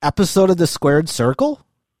only episode of the Squared Circle?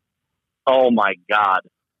 Oh my God.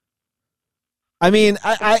 I mean,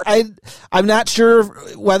 I'm not sure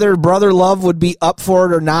whether Brother Love would be up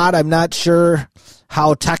for it or not. I'm not sure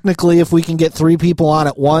how technically if we can get 3 people on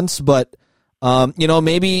at once, but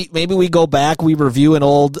maybe we go back, we review an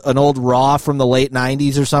old Raw from the late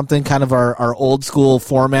 90s or something, kind of our old school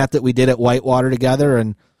format that we did at Whitewater together,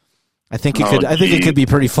 and I think it could be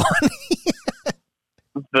pretty fun.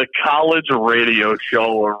 The college radio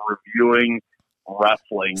show of reviewing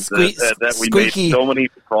wrestling that we made so many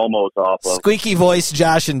promos off of. Squeaky voice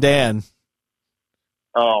Josh and Dan.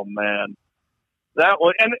 Oh man. That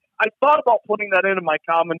was, and I thought about putting that into my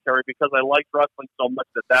commentary because I liked wrestling so much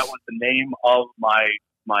that was the name of my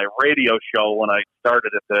radio show when I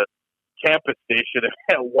started at the campus station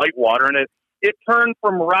at Whitewater, and it turned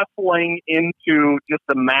from wrestling into just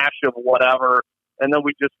a mash of whatever, and then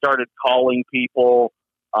we just started calling people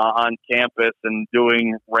on campus and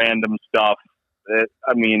doing random stuff. It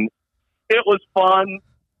was fun.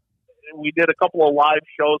 We did a couple of live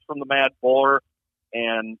shows from the Mad Buller,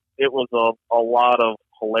 and it was a lot of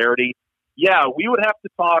hilarity. Yeah, we would have to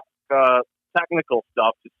talk technical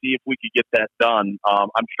stuff to see if we could get that done.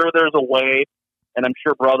 I'm sure there's a way, and I'm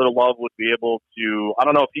sure Brother Love would be able to. I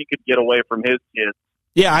don't know if he could get away from his kids.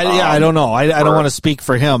 I don't know. I don't want to speak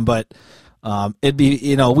for him, but it'd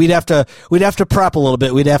be, we'd have to prep a little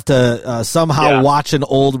bit. We'd have to somehow watch an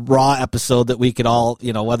old Raw episode that we could all,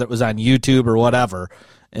 whether it was on YouTube or whatever,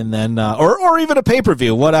 and then or even a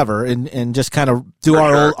pay-per-view, whatever, and just kind of do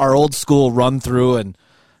our old school run through, and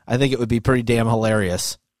I think it would be pretty damn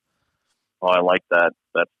hilarious. Oh, I like that.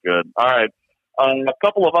 That's good. All right. A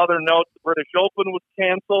couple of other notes. The British Open was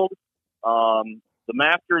canceled. The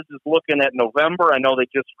Masters is looking at November. I know they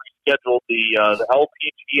just rescheduled the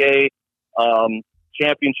LPGA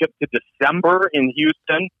championship to December in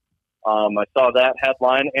Houston. I saw that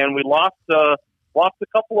headline, and we lost a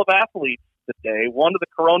couple of athletes today. One to the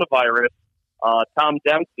coronavirus, Tom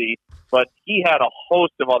Dempsey, but he had a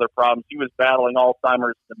host of other problems. He was battling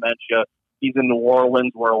Alzheimer's, dementia. He's in New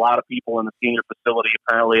Orleans, where a lot of people in the senior facility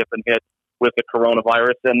apparently have been hit with the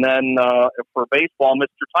coronavirus. And then for baseball,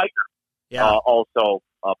 Mr. Tiger also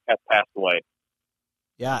passed away.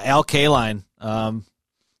 Yeah, Al Kaline,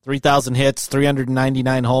 3,000 hits,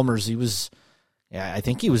 399 homers. I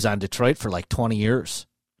think he was on Detroit for like 20 years.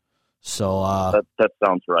 So that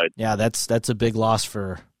sounds right. Yeah, that's a big loss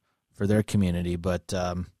for their community, but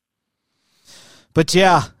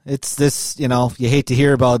yeah, it's this, you hate to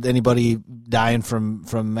hear about anybody dying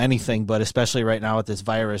from anything, but especially right now with this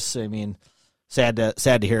virus. I mean, sad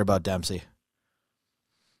to hear about Dempsey.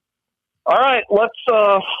 All right, let's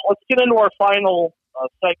get into our final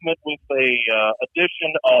segment with a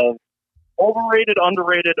edition of overrated,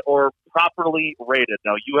 underrated, or properly rated.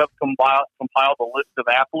 Now, you have compiled a list of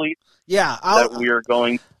athletes. Yeah, that we are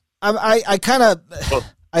going. I kind of,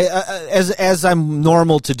 as I'm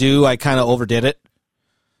normal to do, I kind of overdid it.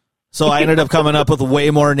 So I ended up coming up with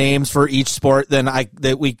way more names for each sport than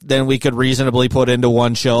we could reasonably put into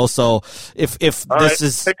one show. So if this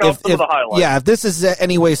is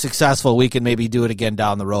any way successful, we can maybe do it again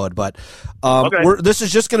down the road. But this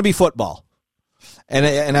is just going to be football,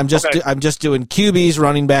 and I'm just doing QBs,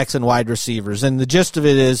 running backs, and wide receivers. And the gist of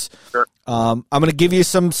it is, I'm going to give you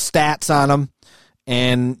some stats on them.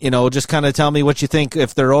 And, just kind of tell me what you think,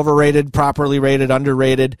 if they're overrated, properly rated,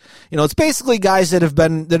 underrated. It's basically guys that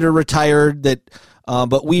are retired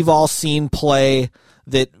but we've all seen play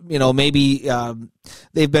that, maybe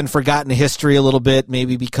they've been forgotten in history a little bit,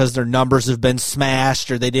 maybe because their numbers have been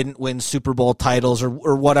smashed or they didn't win Super Bowl titles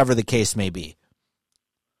or whatever the case may be.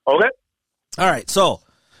 Okay. All right, so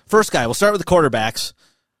first guy, we'll start with the quarterbacks.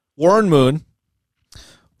 Warren Moon,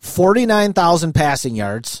 49,000 passing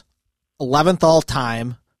yards, 11th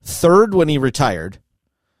all-time, 3rd when he retired,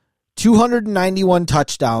 291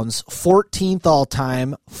 touchdowns, 14th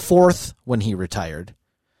all-time, 4th when he retired.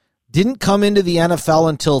 Didn't come into the NFL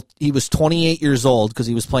until he was 28 years old because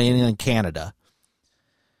he was playing in Canada.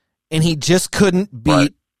 And he just couldn't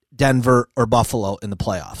beat Denver or Buffalo in the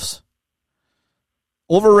playoffs.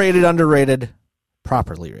 Overrated, underrated,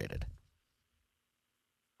 properly rated.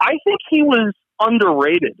 I think he was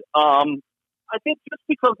underrated. I think just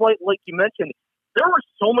because, like you mentioned, there were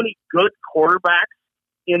so many good quarterbacks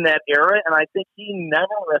in that era, and I think he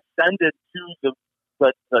never ascended to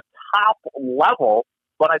the top level.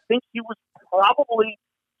 But I think he was probably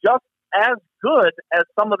just as good as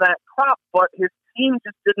some of that crop, but his team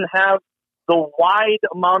just didn't have the wide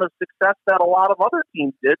amount of success that a lot of other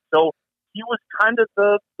teams did. So he was kind of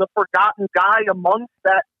the forgotten guy amongst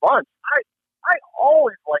that bunch. I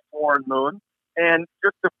always liked Warren Moon, and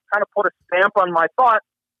just to kind of put a stamp on my thought,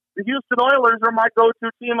 the Houston Oilers are my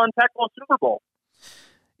go-to team on Tecmo Super Bowl.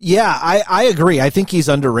 Yeah, I agree. I think he's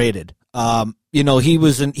underrated. He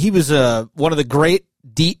was one of the great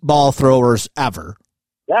deep ball throwers ever.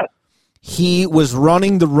 Yes. He was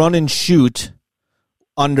running the run and shoot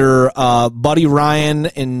under Buddy Ryan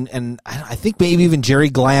and I think maybe even Jerry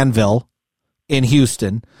Glanville in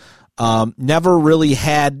Houston. Never really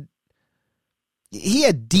had. He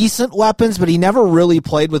had decent weapons, but he never really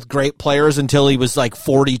played with great players until he was like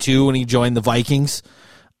 42 when he joined the Vikings.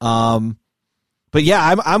 But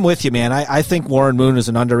yeah, I'm with you, man. I think Warren Moon is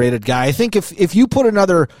an underrated guy. I think if you put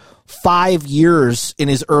another 5 years in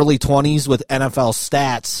his early 20s with NFL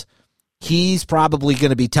stats, he's probably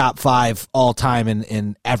going to be top 5 all time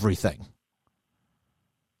in everything.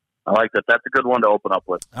 I like that. That's a good one to open up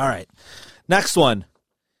with. All right. Next one.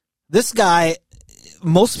 This guy,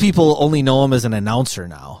 most people only know him as an announcer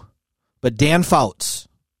now, but Dan Fouts,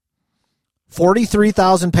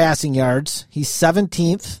 43,000 passing yards. He's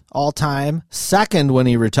 17th all-time, 2nd when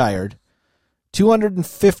he retired,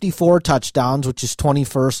 254 touchdowns, which is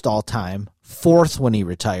 21st all-time, 4th when he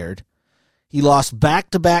retired. He lost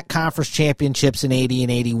back-to-back conference championships in 80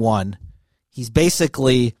 and 81. He's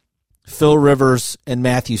basically Phil Rivers and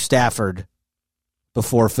Matthew Stafford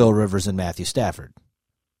before Phil Rivers and Matthew Stafford.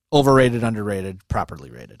 Overrated, underrated,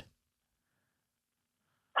 properly rated.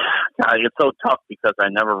 God, it's so tough because I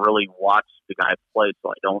never really watched the guy play, so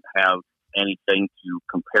I don't have anything to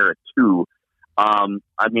compare it to. I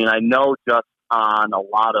know just on a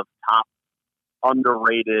lot of top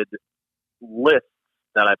underrated lists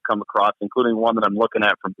that I've come across, including one that I'm looking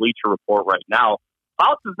at from Bleacher Report right now,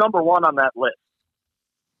 Fouts is number 1 on that list.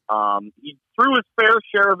 He threw his fair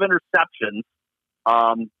share of interceptions,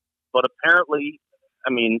 but apparently,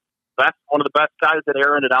 that's one of the best guys that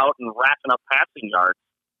airing it out and racking up passing yards.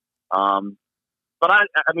 But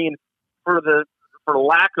for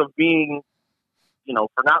lack of being,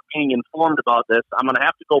 for not being informed about this, I'm going to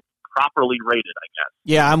have to go properly rated, I guess.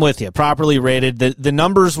 Yeah, I'm with you. Properly rated. The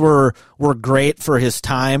numbers were great for his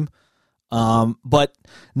time, but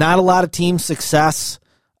not a lot of team success.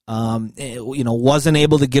 Wasn't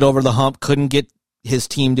able to get over the hump. Couldn't get his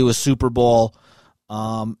team to a Super Bowl.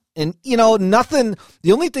 And, nothing,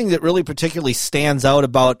 the only thing that really particularly stands out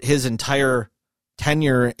about his entire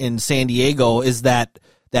tenure in San Diego is that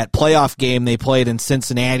playoff game they played in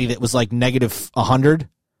Cincinnati that was like negative 100.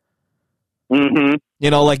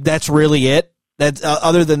 Mm-hmm. That's really it. That's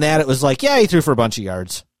other than that, it was like, yeah, he threw for a bunch of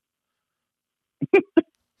yards.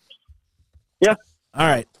 Yeah. All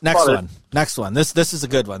right. Next one. This is a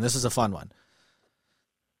good one. This is a fun one.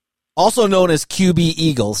 Also known as QB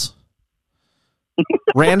Eagles.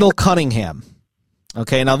 Randall Cunningham.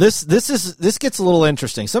 Okay, now this gets a little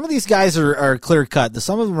interesting. Some of these guys are clear cut.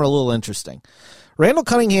 Some of them are a little interesting. Randall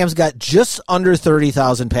Cunningham's got just under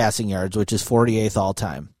 30,000 passing yards, which is 48th all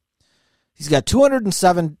time. He's got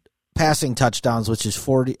 207 passing touchdowns, which is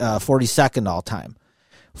 42nd all time.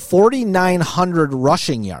 4,900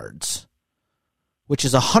 rushing yards, which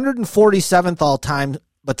is 147th all time,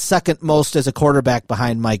 but second most as a quarterback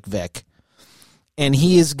behind Mike Vick. And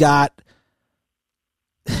he has got.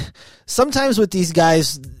 Sometimes with these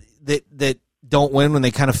guys that don't win when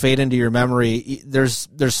they kind of fade into your memory, there's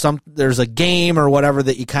a game or whatever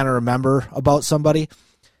that you kind of remember about somebody.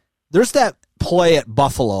 There's that play at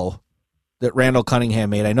Buffalo that Randall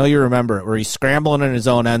Cunningham made. I know you remember it, where he's scrambling in his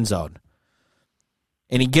own end zone.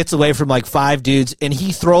 and he gets away from like 5 dudes, and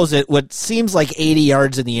he throws it what seems like 80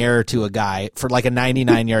 yards in the air to a guy for like a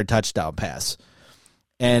 99-yard touchdown pass.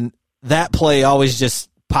 And that play always just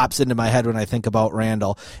pops into my head when I think about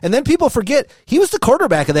Randall. And then people forget he was the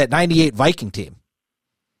quarterback of that 98 Viking team.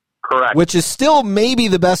 Correct. Which is still maybe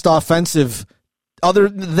the best offensive, other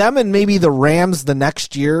them and maybe the Rams the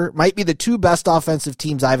next year, might be the 2 best offensive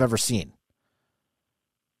teams I've ever seen.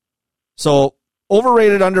 So,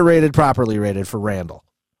 overrated, underrated, properly rated for Randall?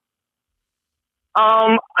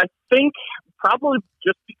 I think probably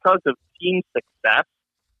just because of team success,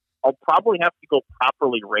 I'll probably have to go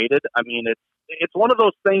properly rated. I mean, it's one of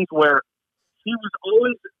those things where he was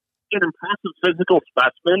always an impressive physical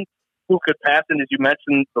specimen who could pass, and as you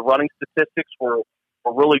mentioned, the running statistics were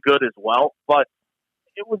really good as well. But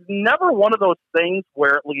it was never one of those things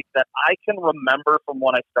where, at least that I can remember from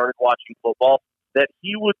when I started watching football, that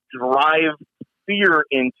he would drive fear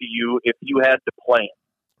into you if you had to play him.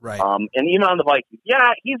 Right. And even on the Vikings, yeah,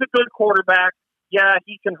 he's a good quarterback. Yeah,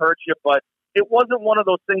 he can hurt you, but it wasn't one of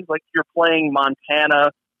those things like you're playing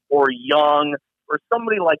Montana or Young or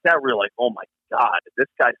somebody like that where you're like, oh my God, this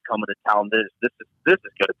guy's coming to town. This is going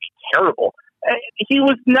to be terrible. And he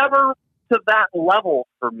was never to that level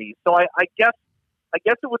for me. So I guess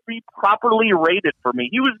it would be properly rated for me.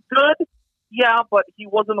 He was good, yeah, but he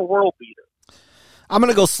wasn't a world beater. I'm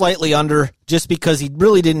going to go slightly under just because he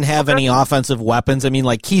really didn't have any offensive weapons. I mean,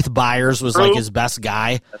 like Keith Byers was like his best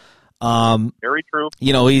guy. Very true.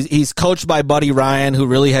 You know, he's coached by Buddy Ryan, who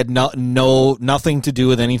really had nothing to do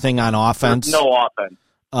with anything on offense. No offense.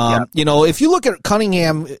 You know, if you look at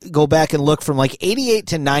Cunningham, go back and look from like 88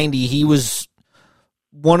 to 90, he was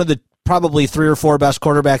one of the probably 3 or 4 best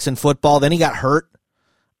quarterbacks in football. Then he got hurt.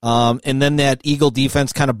 And then that Eagle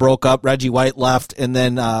defense kind of broke up. Reggie White left, and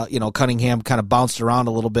then Cunningham kind of bounced around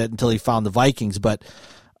a little bit until he found the Vikings. But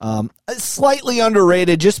slightly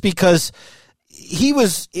underrated just because he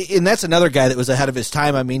was, and that's another guy that was ahead of his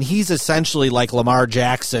time. I mean, he's essentially like Lamar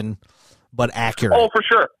Jackson, but accurate. Oh, for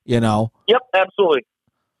sure. You know? Yep, absolutely.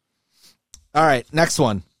 All right, next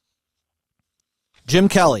one. Jim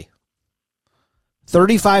Kelly.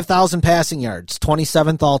 35,000 passing yards,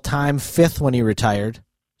 27th all-time, 5th when he retired.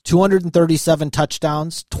 237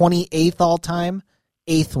 touchdowns, 28th all-time,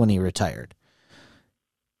 8th when he retired.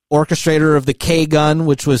 Orchestrator of the K-Gun,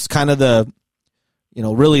 which was kind of the,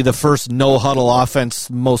 really the first no-huddle offense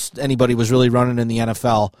most anybody was really running in the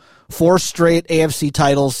NFL. 4 straight AFC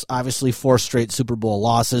titles, obviously 4 straight Super Bowl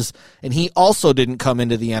losses, and he also didn't come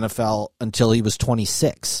into the NFL until he was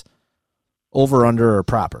 26. Over, under, or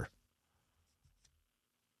proper?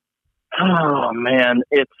 Oh, man,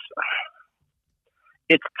 it's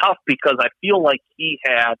tough because I feel like he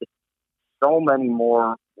had so many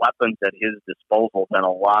more weapons at his disposal than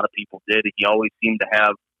a lot of people did. He always seemed to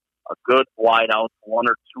have a good wideout, 1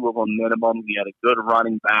 or 2 of them minimum. He had a good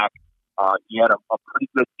running back. He had a pretty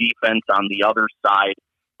good defense on the other side.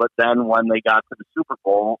 But then when they got to the Super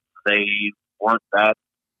Bowl, they weren't that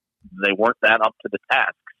up to the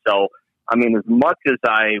task. So, I mean, as much as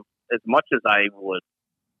I would,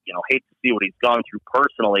 hate to see what he's gone through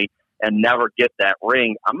personally and never get that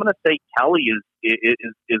ring, I'm going to say Kelly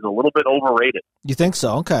is a little bit overrated. You think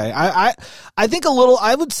so? Okay. I think a little,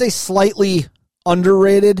 I would say slightly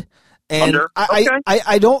underrated. And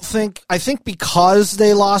I don't think, I think because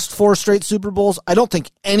they lost 4 straight Super Bowls, I don't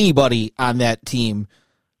think anybody on that team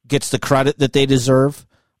gets the credit that they deserve.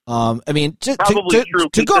 I mean, to go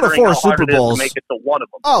to 4 Super Bowls, to make it to one of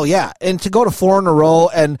them. Oh yeah, and to go to 4 in a row,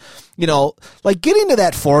 and like getting to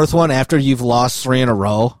that 4th one after you've lost 3 in a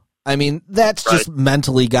row. I mean, that's just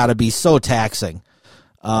mentally got to be so taxing.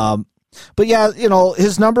 But yeah,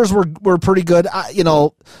 his numbers were pretty good.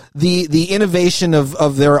 The innovation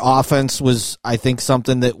of their offense was, I think,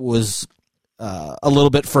 something that was a little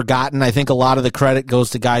bit forgotten. I think a lot of the credit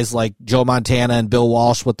goes to guys like Joe Montana and Bill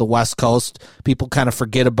Walsh with the West Coast. People kind of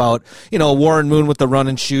forget about, Warren Moon with the run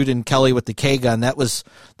and shoot and Kelly with the K-Gun. That was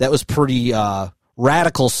pretty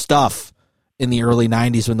radical stuff in the early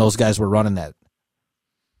 90s when those guys were running that.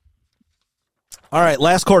 All right,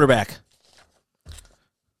 last quarterback.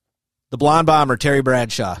 The Blonde Bomber, Terry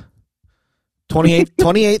Bradshaw.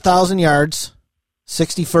 28,000 yards,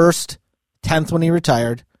 61st, 10th when he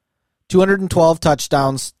retired. 212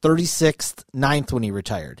 touchdowns, 36th, 9th when he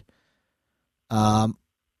retired.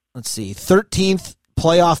 Let's see, 13th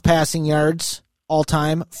playoff passing yards all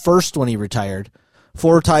time, 1st when he retired.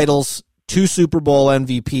 4 titles, 2 Super Bowl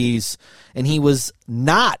MVPs, and he was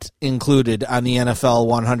not included on the NFL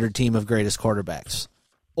 100 team of greatest quarterbacks.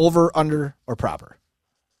 Over, under, or proper?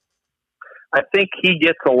 I think he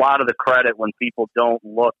gets a lot of the credit when people don't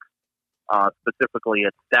look specifically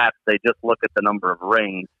at stats. They just look at the number of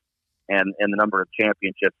rings and the number of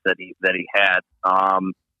championships that he had.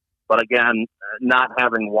 But again, not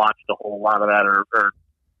having watched a whole lot of that or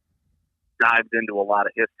dived into a lot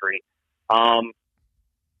of history.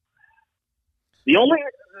 The only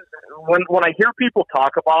when I hear people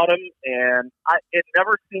talk about him, and it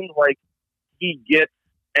never seems like he gets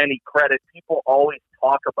any credit. People always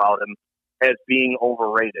talk about him as being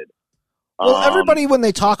overrated. Well, everybody, when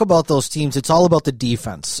they talk about those teams, it's all about the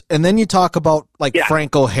defense. And then you talk about, like,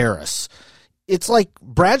 Franco Harris. It's like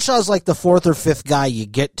Bradshaw's like the fourth or fifth guy you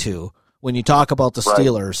get to when you talk about the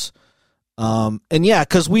Steelers. And, yeah,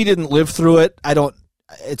 because we didn't live through it,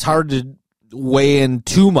 it's hard to weigh in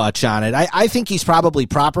too much on it. I think he's probably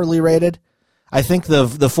properly rated. I think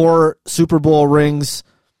the 4 Super Bowl rings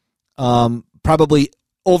probably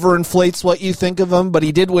overinflates what you think of him, but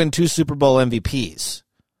he did win 2 Super Bowl MVPs,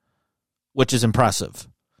 which is impressive.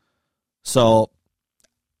 So,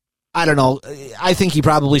 I don't know. I think he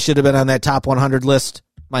probably should have been on that top 100 list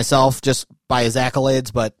myself, just by his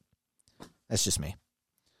accolades, but that's just me.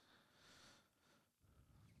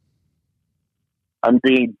 I'm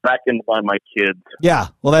being beckoned by my kids. Yeah,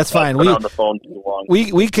 well, that's fine. I've been on the phone too long.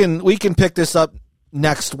 We can pick this up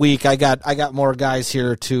next week. I got more guys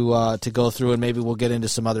here to go through, and maybe we'll get into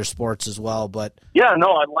some other sports as well. But yeah,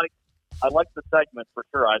 no, I like the segment for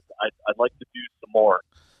sure. I'd like to do some more.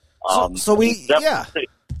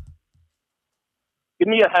 Give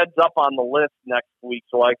me a heads up on the list next week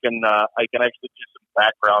so I can actually do some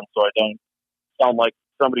background so I don't sound like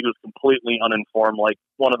somebody who's completely uninformed, like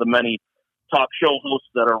one of the many talk show hosts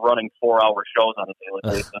that are running 4-hour shows on a daily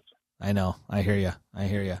basis. I know. I hear you.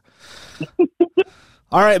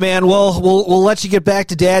 All right, man. Well, we'll let you get back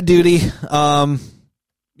to dad duty. Glad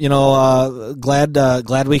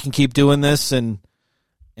we can keep doing this, and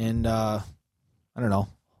I don't know.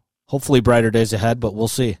 Hopefully, brighter days ahead, but we'll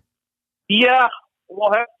see. Yeah,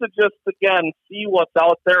 we'll have to just again see what's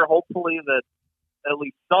out there. Hopefully, that at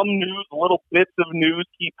least some news, little bits of news,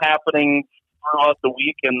 keep happening throughout the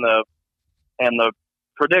week, and the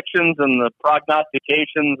predictions and the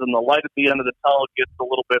prognostications and the light at the end of the tunnel gets a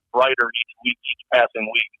little bit brighter each week, each passing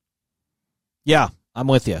week. Yeah, I'm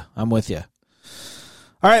with you. All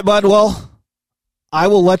right, bud. Well, I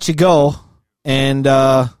will let you go and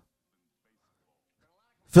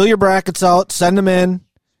fill your brackets out. Send them in.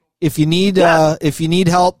 If you need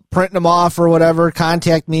help printing them off or whatever,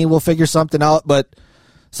 contact me. We'll figure something out. But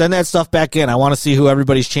send that stuff back in. I want to see who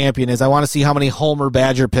everybody's champion is. I want to see how many Homer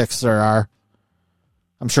Badger picks there are.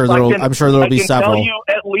 I'm sure there'll be several.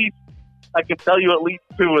 I can tell you at least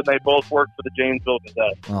 2, and they both work for the Janesville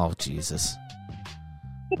Gazette. Oh, Jesus.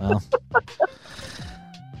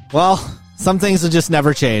 Well, some things will just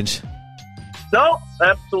never change. No,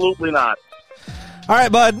 absolutely not. All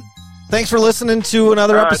right, bud. Thanks for listening to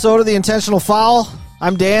another episode of The Intentional Foul.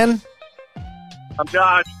 I'm Dan. I'm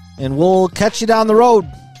Josh. And we'll catch you down the road.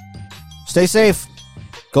 Stay safe.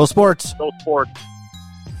 Go sports. Go sports.